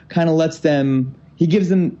Columbo kind of lets them. He gives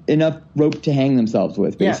them enough rope to hang themselves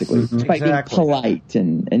with, basically. Yes, by being polite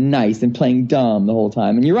and nice and playing dumb the whole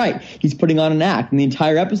time. And you're right. He's putting on an act. In the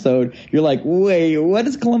entire episode, you're like, wait, what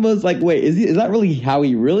is Columbo's wait, is that really how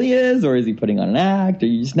he really is? Or is he putting on an act? Or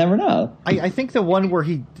you just never know. I think the one where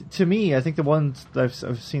I think the ones that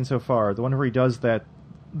I've seen so far, the one where he does that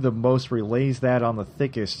the most, relays that on the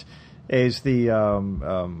thickest, is the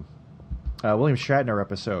William Shatner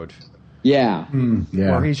episode. Yeah.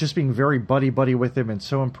 Where he's just being very buddy-buddy with him and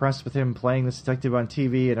so impressed with him playing this detective on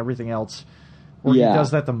TV and everything else. Where he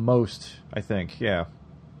does that the most, I think. Yeah.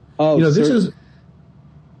 Oh, this is...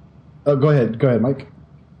 Oh, go ahead, Mike.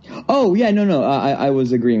 Oh, yeah, no. I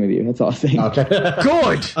was agreeing with you. That's all I'm saying. Okay.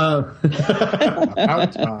 Good!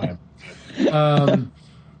 About time.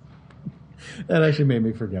 That actually made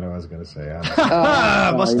me forget what I was going to say.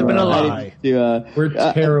 Must have been a lie.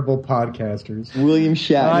 We're terrible podcasters. William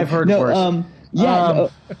Shatner. I've heard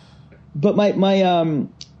worse. but my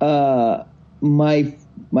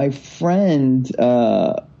friend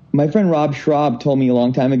Rob Schraub told me a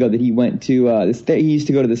long time ago that he went to he used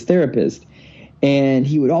to go to this therapist, and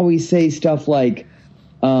he would always say stuff like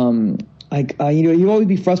he'd always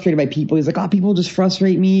be frustrated by people. He's like, oh, people just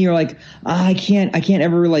frustrate me, or like, I can't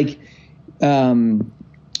ever like,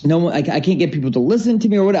 no one, I can't get people to listen to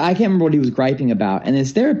me, or what. I can't remember what he was griping about. And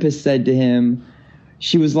his therapist said to him,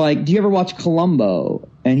 she was like, do you ever watch Columbo?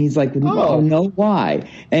 And he's like, oh no, why?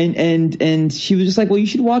 And she was just like, well, you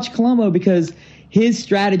should watch Columbo, because his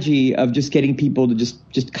strategy of just getting people to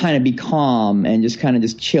just kind of be calm and just kind of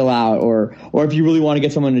just chill out, or if you really want to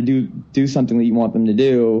get someone to do something that you want them to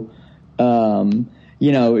do,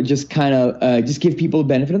 just kind of just give people the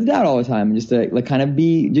benefit of the doubt all the time, and just to like kind of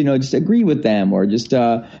be, just agree with them, or just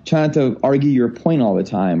try not to argue your point all the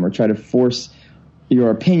time, or try to force your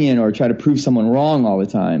opinion, or try to prove someone wrong all the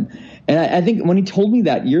time. And I think when he told me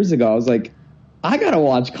that years ago, I was like, I gotta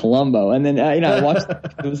watch Columbo. And then I watched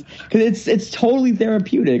because it's totally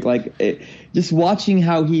therapeutic. Like just watching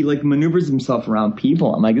how he like maneuvers himself around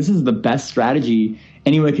people. I'm like, this is the best strategy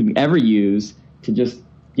anyone could ever use to just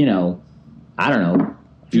I don't know,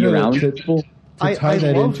 be around people. I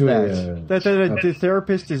love that the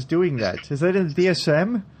therapist is doing that. Is that in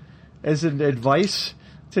DSM as an advice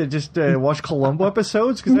to just watch Columbo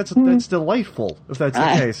episodes? Because that's delightful, if that's the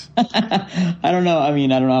case. I don't know. I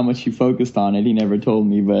mean, I don't know how much he focused on it. He never told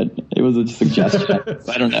me, but it was a suggestion.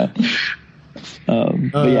 I don't know.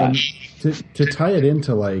 But yeah. To tie it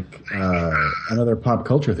into like another pop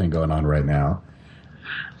culture thing going on right now,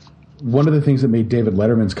 one of the things that made David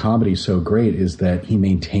Letterman's comedy so great is that he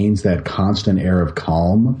maintains that constant air of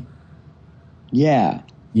calm. Yeah.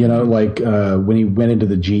 Like when he went into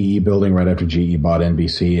the GE building right after GE bought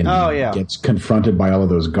NBC, and gets confronted by all of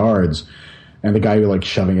those guards, and the guy who like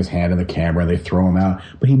shoving his hand in the camera, and they throw him out.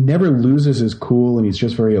 But he never loses his cool, and he's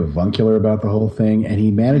just very avuncular about the whole thing, and he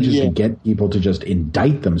manages to get people to just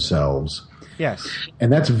indict themselves. Yes.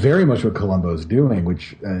 And that's very much what Columbo's doing,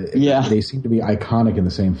 which they seem to be iconic in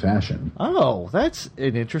the same fashion. Oh, that's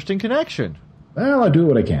an interesting connection. Well, I do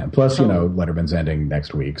what I can. Plus, Letterman's ending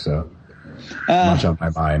next week, so much on my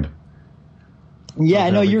mind.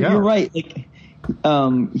 Yeah, no, you're right. Like,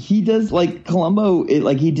 he does like Columbo.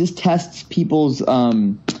 He just tests people's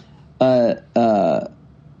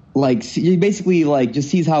like he basically like just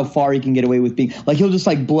sees how far he can get away with being like he'll just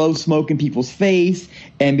like blow smoke in people's face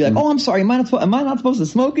and be like, oh, I'm sorry, am I not supposed to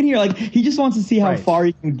smoke in here? Like he just wants to see how far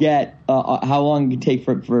he can get, how long it can take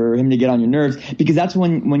for him to get on your nerves, because that's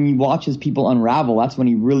when he watches people unravel, that's when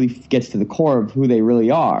he really gets to the core of who they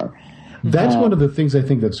really are. That's one of the things I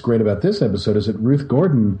think that's great about this episode is that Ruth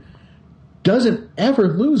Gordon doesn't ever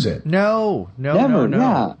lose it. No.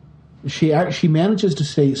 Yeah. She manages to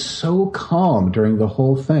stay so calm during the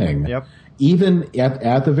whole thing. Yep. Even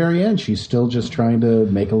at the very end, she's still just trying to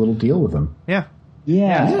make a little deal with him. Yeah.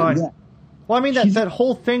 Yeah. It's fine. Yeah. Well, I mean that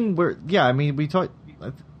whole thing where we talked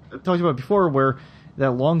about it before, where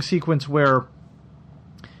that long sequence where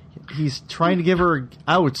he's trying to give her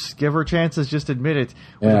outs, give her chances, just admit it,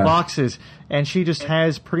 with the boxes, and she just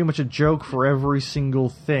has pretty much a joke for every single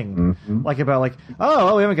thing. Mm-hmm. Like about like,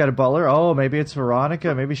 oh, we haven't got a butler. Oh, maybe it's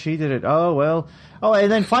Veronica. Maybe she did it. Oh, well. Oh, and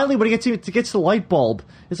then finally when he gets the light bulb,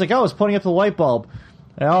 it's like, oh, it's pointing up the light bulb.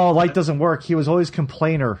 Oh, light doesn't work. He was always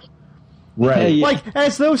complainer. Right. Yeah. Like,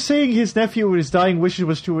 as though saying his nephew with his dying wishes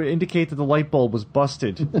was to indicate that the light bulb was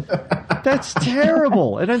busted. That's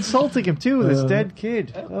terrible. And insulting him, too, this dead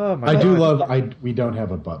kid. Oh, my God. I do love, we don't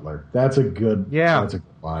have a butler. That's a good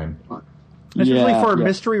line. Especially for a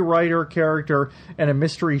mystery writer character and a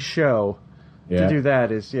mystery show. To do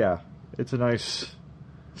that is, it's a nice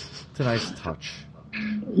touch.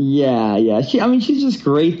 Yeah. She's just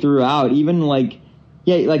great throughout. Even like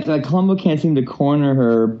Columbo can't seem to corner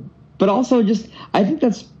her. But also, just I think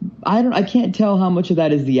I can't tell how much of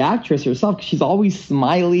that is the actress herself, because she's always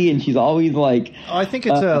smiley and she's always like. I think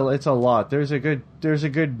it's a lot. There's a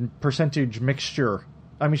good percentage mixture.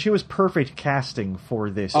 I mean, she was perfect casting for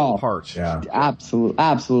this part. Yeah,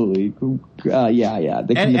 absolutely. Yeah.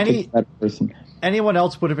 They couldn't have picked a better person. Anyone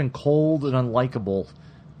else would have been cold and unlikable,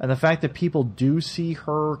 and the fact that people do see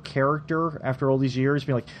her character after all these years,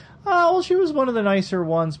 being like, oh, well, she was one of the nicer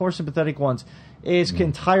ones, more sympathetic ones. It's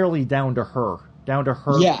entirely down to her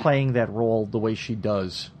playing that role the way she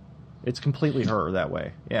does. It's completely her that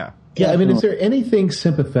way. Yeah. Yeah. I mean, is there anything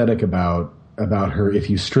sympathetic about her if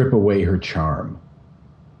you strip away her charm?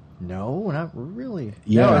 No, not really.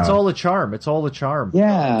 Yeah. No, it's all the charm.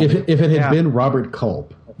 Yeah. If it had been Robert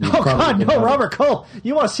Culp, Oh God, no, Robert Cole!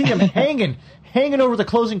 You want to see him hanging over the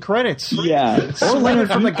closing credits? Yeah, or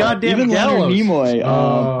Leonard from the goddamn even gallows. Leonard Nimoy.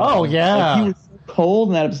 Oh yeah, like he was so cold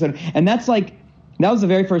in that episode, and that was the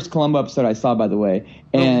very first Columbo episode I saw, by the way.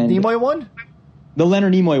 And the Nimoy one, the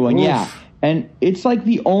Leonard Nimoy one, Oof. yeah. And it's like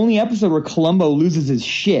the only episode where Columbo loses his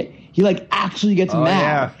shit. He like actually gets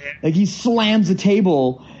mad. Yeah. Like he slams the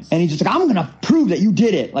table and he's just like, "I'm gonna prove that you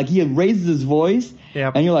did it." Like he raises his voice.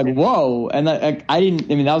 Yep. And you're like, whoa. And that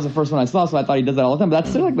was the first one I saw, so I thought he does that all the time. But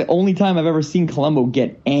that's still like the only time I've ever seen Columbo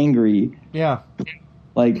get angry. Yeah.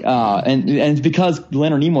 Like, and it's because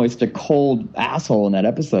Leonard Nimoy is such a cold asshole in that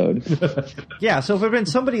episode. Yeah, so if it had been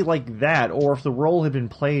somebody like that, or if the role had been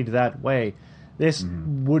played that way, this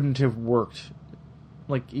wouldn't have worked,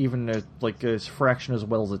 like even as fraction as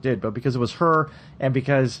well as it did. But because it was her, and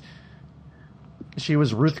because she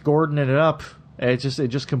was Ruth Gordon in it up, it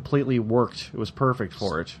just completely worked. It was perfect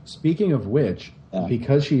for it. Speaking of which,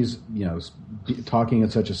 because she's talking in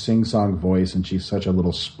such a sing-song voice and she's such a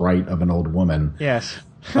little sprite of an old woman. Yes.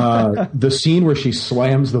 The scene where she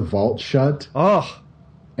slams the vault shut. Oh.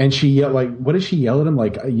 And she yelled, like, what did she yell at him?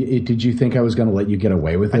 Like, did you think I was going to let you get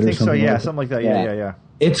away with it? I think or something so. Yeah, like something like that. Yeah.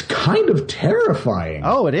 It's kind of terrifying.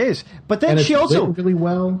 Oh, it is. But then and she it's also lit really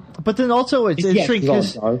well. But then also it's interesting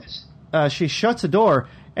because Yeah, she shuts the door.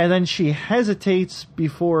 And then she hesitates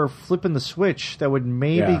before flipping the switch that would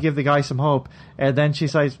maybe give the guy some hope. And then she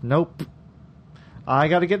says, "Nope, I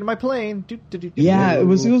got to get in my plane." Yeah, it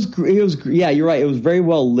was. Yeah, you're right. It was very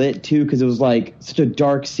well lit too, because it was like such a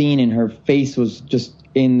dark scene, and her face was just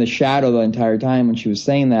in the shadow the entire time when she was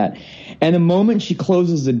saying that. And the moment she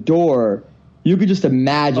closes the door, you could just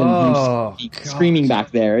imagine him screaming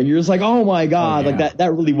back there, and you're just like, "Oh my God!" Like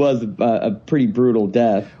that really was a pretty brutal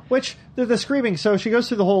death. Which the screaming. So she goes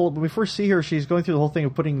through the whole. When we first see her, she's going through the whole thing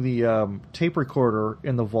of putting the tape recorder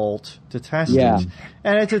in the vault to test it,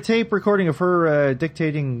 and it's a tape recording of her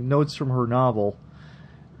dictating notes from her novel.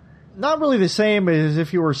 Not really the same as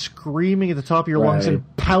if you were screaming at the top of your lungs and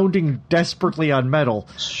pounding desperately on metal.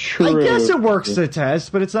 True. I guess it works the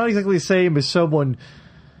test, but it's not exactly the same as someone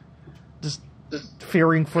just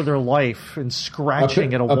fearing for their life and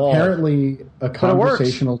scratching at a wall. Apparently, a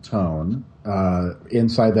conversational tone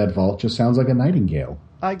inside that vault just sounds like a nightingale.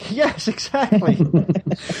 Yes, exactly.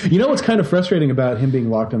 You know what's kind of frustrating about him being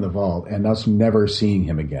locked in the vault and us never seeing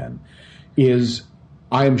him again is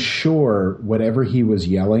I'm sure whatever he was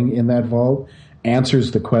yelling in that vault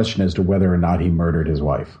answers the question as to whether or not he murdered his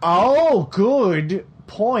wife. Oh, good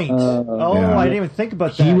point. I didn't even think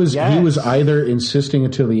about that. He was either insisting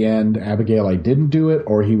until the end, "Abigail, I didn't do it,"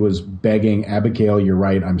 or he was begging, "Abigail, you're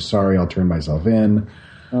right. I'm sorry. I'll turn myself in."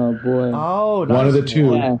 Oh boy. Oh, nice. One of the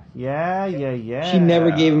two. Yeah. She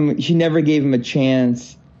never gave him a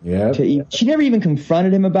chance. Yeah. She never even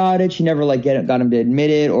confronted him about it. She never got him to admit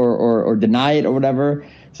it or deny it or whatever.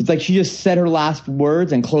 So it's like she just said her last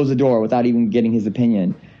words and closed the door without even getting his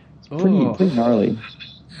opinion. It's pretty gnarly.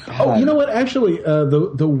 Oh, you know what? Actually,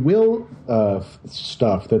 the will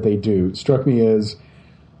stuff that they do struck me as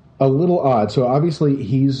a little odd. So obviously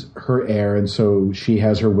he's her heir, and so she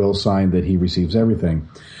has her will signed that he receives everything.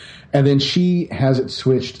 And then she has it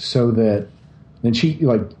switched so that then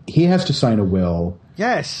he has to sign a will.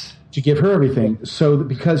 Yes. To give her everything, so that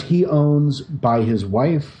because he owns by his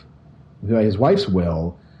wife's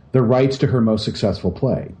will, the rights to her most successful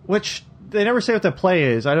play. Which they never say what the play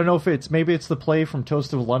is. I don't know if maybe it's the play from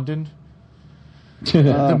Toast of London.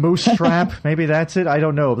 The Moose Trap, maybe that's it. I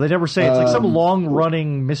don't know. They never say. It's like some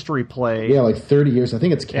long-running mystery play. Yeah, like 30 years. I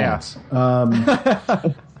think it's Cats.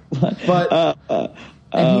 Yeah.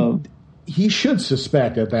 He should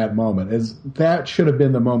suspect at that moment. As that should have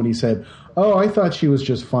been the moment he said, "Oh, I thought she was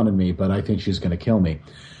just funning me, but I think she's going to kill me."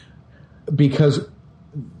 Because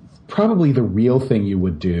probably the real thing you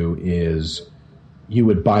would do is you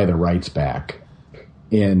would buy the rights back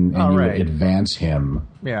and you would advance him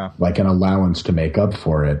like an allowance to make up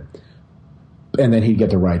for it. And then he'd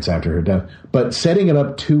get the rights after her death. But setting it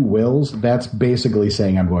up 2 wills, that's basically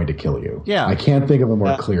saying, "I'm going to kill you." Yeah. I can't think of a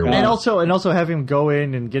more clear way. And also have him go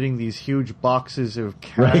in and getting these huge boxes of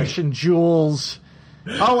cash and jewels.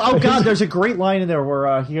 Oh God, there's a great line in there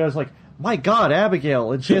where he goes like, "My God,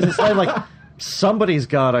 Abigail," and she has this line like, "Somebody's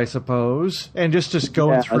God, I suppose," and just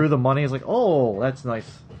going through the money is like, "Oh, that's nice.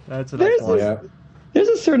 That's a nice line." There's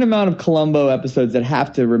a certain amount of Columbo episodes that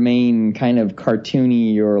have to remain kind of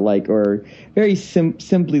cartoony or very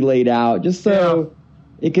simply laid out, just so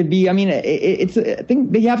it could be. I mean, I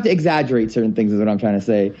think they have to exaggerate certain things, is what I'm trying to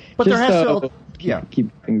say. But just there has to keep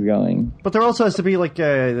things going. But there also has to be like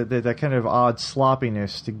that kind of odd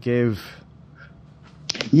sloppiness to give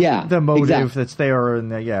the motive that's there, and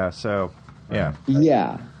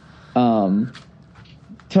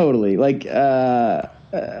Totally. Like, yeah,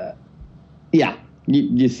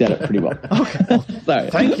 you said it pretty well. Okay. Sorry.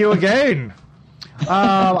 Thank you again.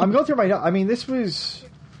 I'm going through my. I mean, this was.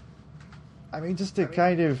 I mean, just to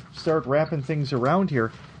kind of start wrapping things around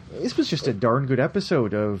here, this was just a darn good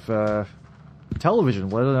episode of television.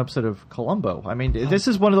 What an episode of Columbo. I mean, this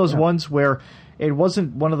is one of those ones where it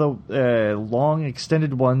wasn't one of the long,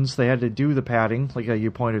 extended ones. They had to do the padding, like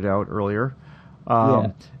you pointed out earlier.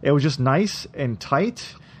 It was just nice and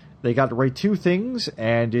tight. They got the right two things,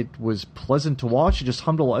 and it was pleasant to watch. It just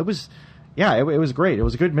hummed along. It was great. It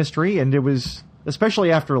was a good mystery, and it was,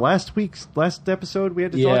 especially after last episode we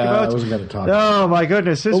had to talk about. I wasn't going to talk. Oh my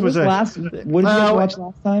goodness, this was a. What did you guys watch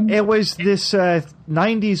last time? It was this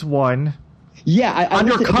 90s one. Yeah,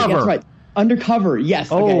 Undercover. Okay, that's right. Undercover, yes.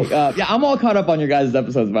 Oh. Okay. Yeah, I'm all caught up on your guys'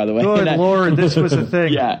 episodes, by the way. Good Lord, this was a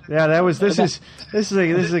thing. Yeah. That was. This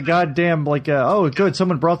is a goddamn like. Oh, good.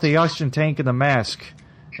 Someone brought the oxygen tank and the mask.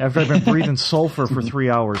 After I've been breathing sulfur for 3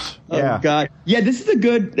 hours. Yeah. Oh, God. Yeah, I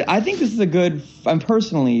think this is a good, I'm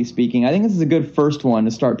personally speaking, I think this is a good first one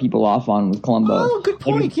to start people off on with Columbo. Oh, good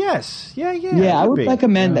point. Yes. Yeah. Yeah, I would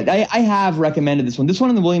recommend that. I have recommended this one. This one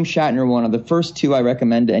and the William Shatner one are the first two I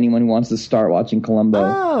recommend to anyone who wants to start watching Columbo.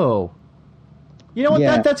 Oh. You know what?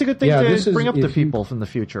 Yeah. That's a good thing to bring up to if you- people from the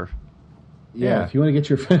future. Yeah, if you want to get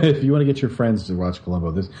your friends to watch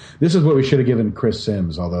Columbo, this is what we should have given Chris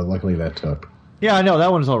Sims. Although luckily that took. Yeah, I know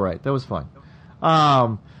that one's all right. That was fun.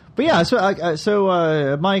 But yeah,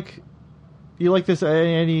 so Mike, you like this?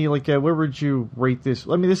 Any where would you rate this?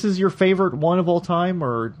 I mean, this is your favorite one of all time,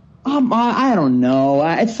 or? I don't know.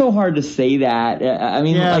 It's so hard to say that. I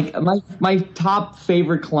mean, my top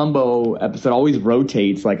favorite Columbo episode always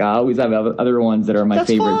rotates. Like I always have other ones that are my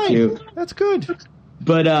favorite too. That's good.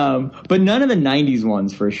 But none of the '90s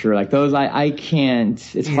ones for sure. Like those, I can't.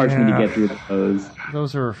 It's hard for me to get through those.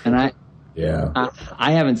 Those are. And I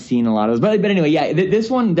haven't seen a lot of those. But anyway, yeah, this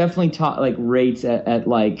one definitely rates at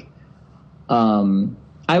like.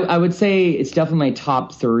 I would say it's definitely my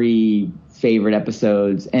top 3 favorite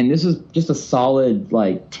episodes, and this is just a solid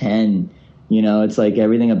 10. You know, it's like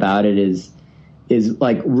everything about it is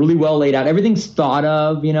like really well laid out. Everything's thought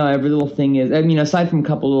of. You know, every little thing is. I mean, aside from a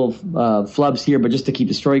couple little flubs here, but just to keep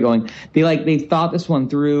the story going, they thought this one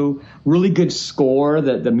through. Really good score.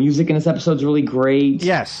 The music in this episode is really great.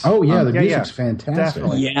 Yes. Oh yeah, the music's fantastic.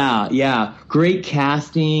 Definitely. Yeah. Great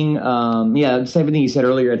casting. Just everything you said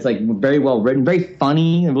earlier. It's like very well written, very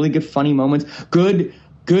funny, really good funny moments.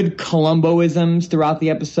 Good Columboisms throughout the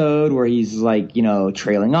episode where he's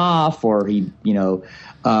trailing off, or he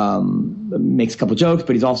makes a couple jokes,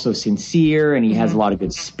 but he's also sincere and he has a lot of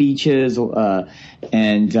good speeches. And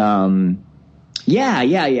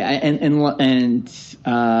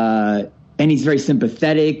he's very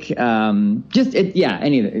sympathetic.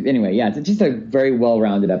 Anyway, it's just a very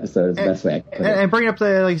well-rounded episode. Is the best way I can put it. And bringing up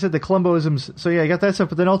like you said, the Columboisms. So yeah, you got that stuff,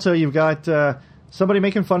 but then also you've got somebody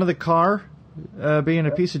making fun of the car being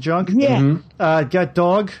a piece of junk. Yeah. Got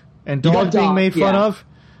dog being made fun of.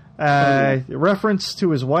 Reference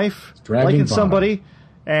to his wife liking somebody,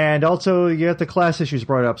 and also you got the class issues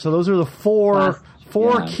brought up. So those are the four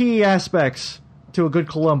key aspects to a good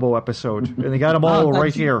Columbo episode, and they got them all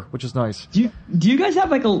right here, which is nice. Do you guys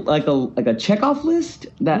have like a checkoff list?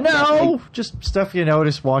 Just stuff you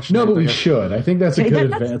notice watching. No, but we should. I think that's a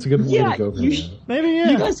good advance. A good way to go for that. Maybe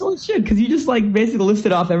yeah. You guys all should, because you just basically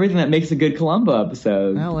listed off everything that makes a good Columbo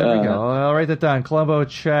episode. Well, there we go. I'll write that down. Columbo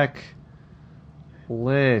check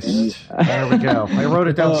list. There we go. I wrote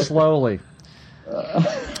it down slowly.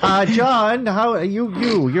 John, how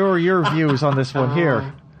your views on this one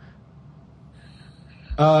here?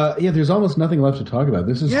 There's almost nothing left to talk about.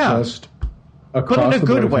 This is just across the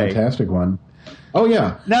board fantastic one. Oh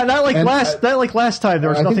yeah. Not like last time. There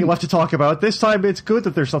was nothing left to talk about. This time, it's good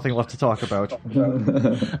that there's nothing left to talk about.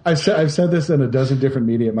 I've said this in a dozen different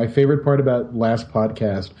media. My favorite part about last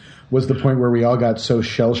podcast was the point where we all got so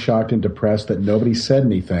shell shocked and depressed that nobody said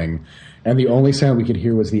anything, and the only sound we could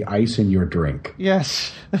hear was the ice in your drink.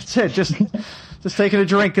 Yes, that's it. Just taking a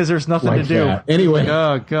drink because there's nothing to do. That. Anyway.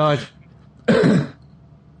 Oh God.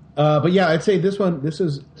 But yeah, I'd say this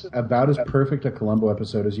is about as perfect a Columbo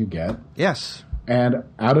episode as you get. Yes. And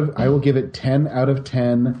I will give it 10 out of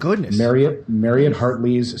 10. Goodness. Marriott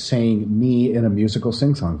Hartley's saying me in a musical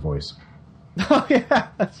sing-song voice. Oh yeah,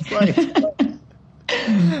 that's right. Man.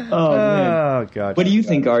 Oh God. What do you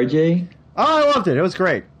think, RJ? Oh, I loved it. It was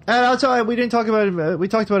great. And I'll tell you, we didn't talk about it. We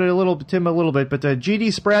talked about it Tim a little bit, but G.D.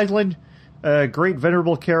 Spradlin, great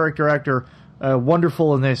venerable character actor,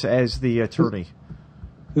 wonderful in this as the attorney.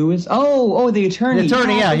 Who is? Oh, the attorney. The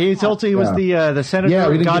attorney, yeah. He was the senator, Yeah,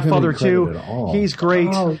 we didn't give him Godfather any credit 2. at all. He's great.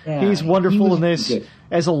 Oh, yeah. He's wonderful He was in this good.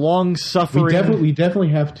 as a long-suffering We definitely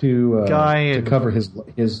have to guy to cover his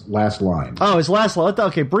last line. Oh, his last line.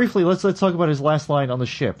 Okay, briefly, let's talk about his last line on the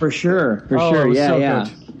ship. For sure. It was Yeah, so yeah.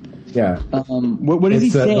 good. Yeah. What does he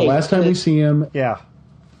It's say? the last time we see him. Yeah.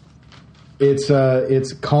 It's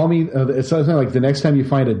call me. It's something like the next time you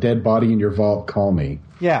find a dead body in your vault, call me.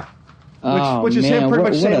 Yeah. Oh, which is man, him pretty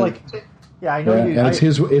what- much what saying a- like, yeah, I know Yeah, you. and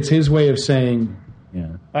it's his way of saying, yeah.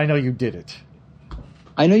 I know you did it.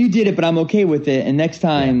 I know you did it, but I'm okay with it. And next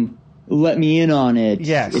time, let me in on it.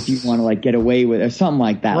 Yes. If you want to like get away with it or something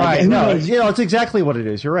like that. Right. Like, No, knows? it's exactly what it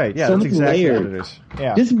is. You're right. Yeah, So that's much exactly layered. what it is.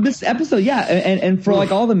 Yeah. This episode, yeah, and for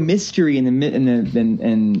like all the mystery and the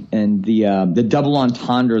double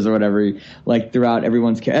entendres or whatever, like throughout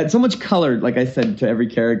everyone's so much color, like I said, to every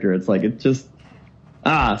character. It's like it's just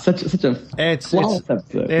such a flawless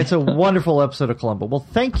episode. It's a wonderful episode of Columbo. Well,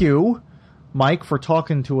 thank you, Mike, for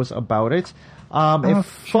talking to us about it. If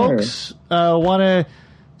folks want to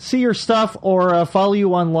see your stuff or follow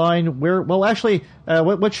you online,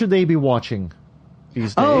 what should they be watching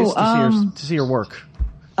these days to see your work?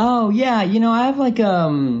 Oh yeah, I have like I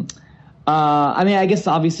mean, I guess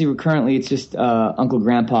obviously currently it's just Uncle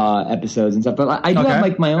Grandpa episodes and stuff, but I do have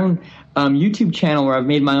like my own YouTube channel where I've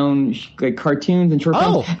made my own like cartoons and short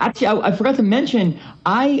films. Actually, I forgot to mention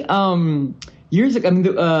years ago. I mean,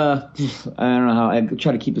 I don't know how I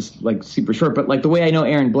try to keep this like super short, but like the way I know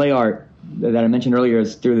Aaron Blayart that I mentioned earlier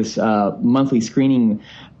is through this monthly screening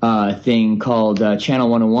thing called Channel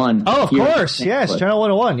 101. Oh, of course, yes, Channel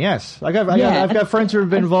 101. Yes, I've got friends who have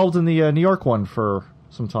been involved in the New York one for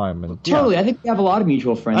some time. And, totally, I think we have a lot of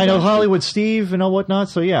mutual friends. I know actually. Hollywood Steve and all whatnot.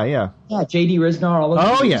 So yeah. Yeah, J.D. Risnar, all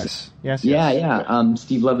those. Oh yes. Yeah.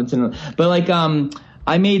 Steve Levinson, but like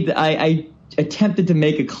I attempted to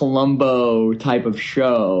make a Columbo type of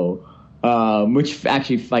show. Which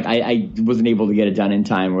actually, like, I wasn't able to get it done in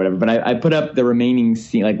time or whatever, but I put up the remaining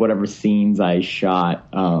scene, like whatever scenes I shot,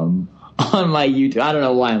 on my YouTube. I don't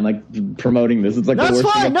know why I'm like promoting this. It's like that's the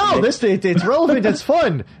worst fine. thing No, it's relevant. It's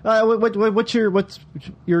fun. What's your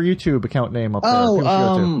YouTube account name up there?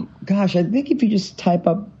 Oh, gosh, I think if you just type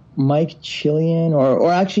up Mike Chillian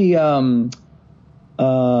or actually, I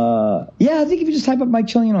think if you just type up Mike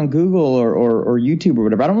Chillian on Google or YouTube or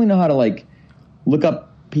whatever. I don't really know how to like look up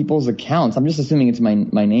people's accounts. I'm just assuming it's my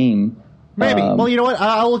name. Maybe. Well, you know what?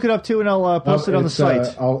 I'll look it up too, and I'll post it on the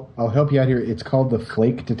site. I'll help you out here. It's called The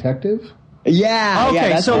Flake Detective. Yeah. Okay,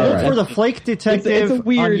 yeah, so look for The Flake Detective it's a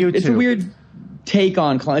weird, on YouTube. It's a weird take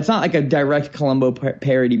on Columbo. It's not like a direct Columbo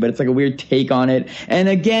parody, but it's like a weird take on it. And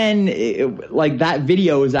again, like that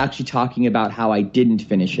video is actually talking about how I didn't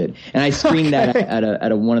finish it, and I screened that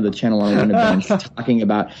at one of the Channel 101 events, talking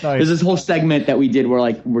about. Nice. There's this whole segment that we did where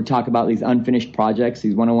like we're talking about these unfinished projects,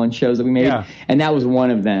 these 101 shows that we made, and that was one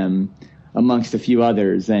of them. Amongst a few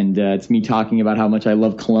others, and it's me talking about how much I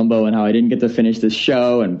love Columbo and how I didn't get to finish this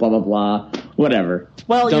show and blah blah blah, whatever.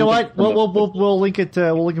 Well, you know what? We'll link it.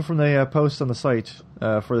 We'll link it from the post on the site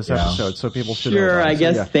for this episode, so people should. Sure, know about I it.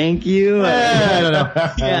 guess. So, Thank you. I don't know.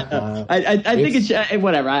 Yeah, I think it's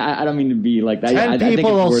whatever. I don't mean to be like that. 10 I think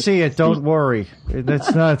people it's will worth see it. Don't worry.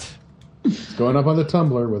 That's not. It's going up on the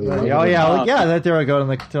Tumblr. Whether you like it or not. There I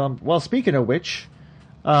go. Well, speaking of which,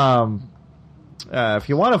 if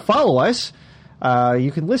you want to follow us.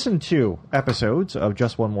 You can listen to episodes of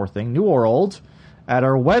Just One More Thing, new or old, at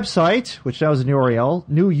our website, which now is a new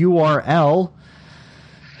URL.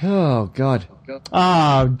 Oh, God.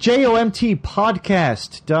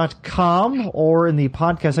 JOMTpodcast.com, or in the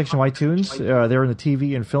podcast section of iTunes. They're in the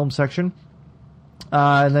TV and film section.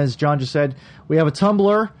 And then, as John just said, we have a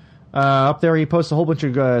Tumblr. Up there, he posts a whole bunch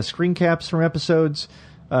of screen caps from episodes,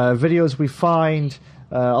 videos we find,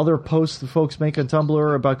 other posts the folks make on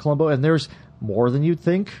Tumblr about Columbo, and there's more than you'd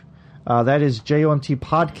think. That is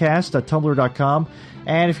jomtpodcast.tumblr.com.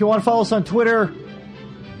 And if you want to follow us on Twitter,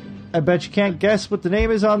 I bet you can't guess what the name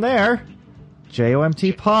is on there.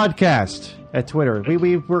 JOMT Podcast at Twitter.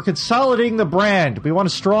 We're consolidating the brand. We want a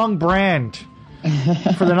strong brand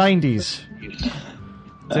for the 90s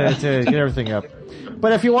to get everything up.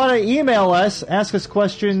 But if you want to email us, ask us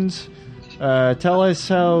questions, tell us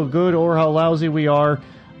how good or how lousy we are,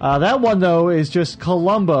 that one, though, is just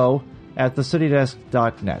Columbo at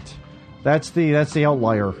thecitydesk.net. That's the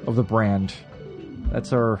outlier of the brand.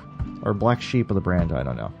 That's our black sheep of the brand. I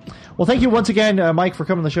don't know. Well, thank you once again, Mike, for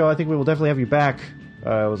coming on the show. I think we will definitely have you back.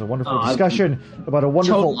 It was a wonderful discussion about a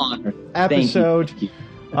wonderful episode. Thank you.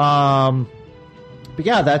 But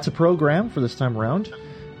yeah, that's a program for this time around.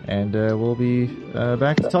 And we'll be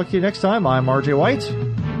back to talk to you next time. I'm RJ White.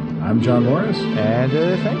 I'm John Morris. And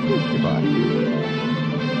thank you. Goodbye.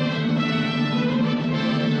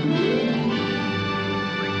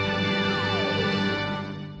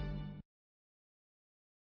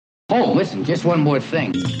 Oh, listen, just one more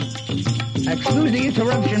thing. Excuse the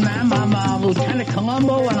interruption, ma'am. I'm Lieutenant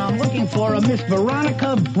Colombo, and I'm looking for a Miss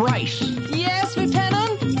Veronica Bryce. Yes,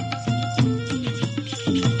 Lieutenant?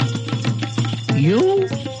 You?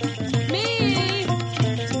 Me?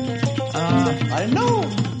 I didn't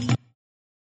know.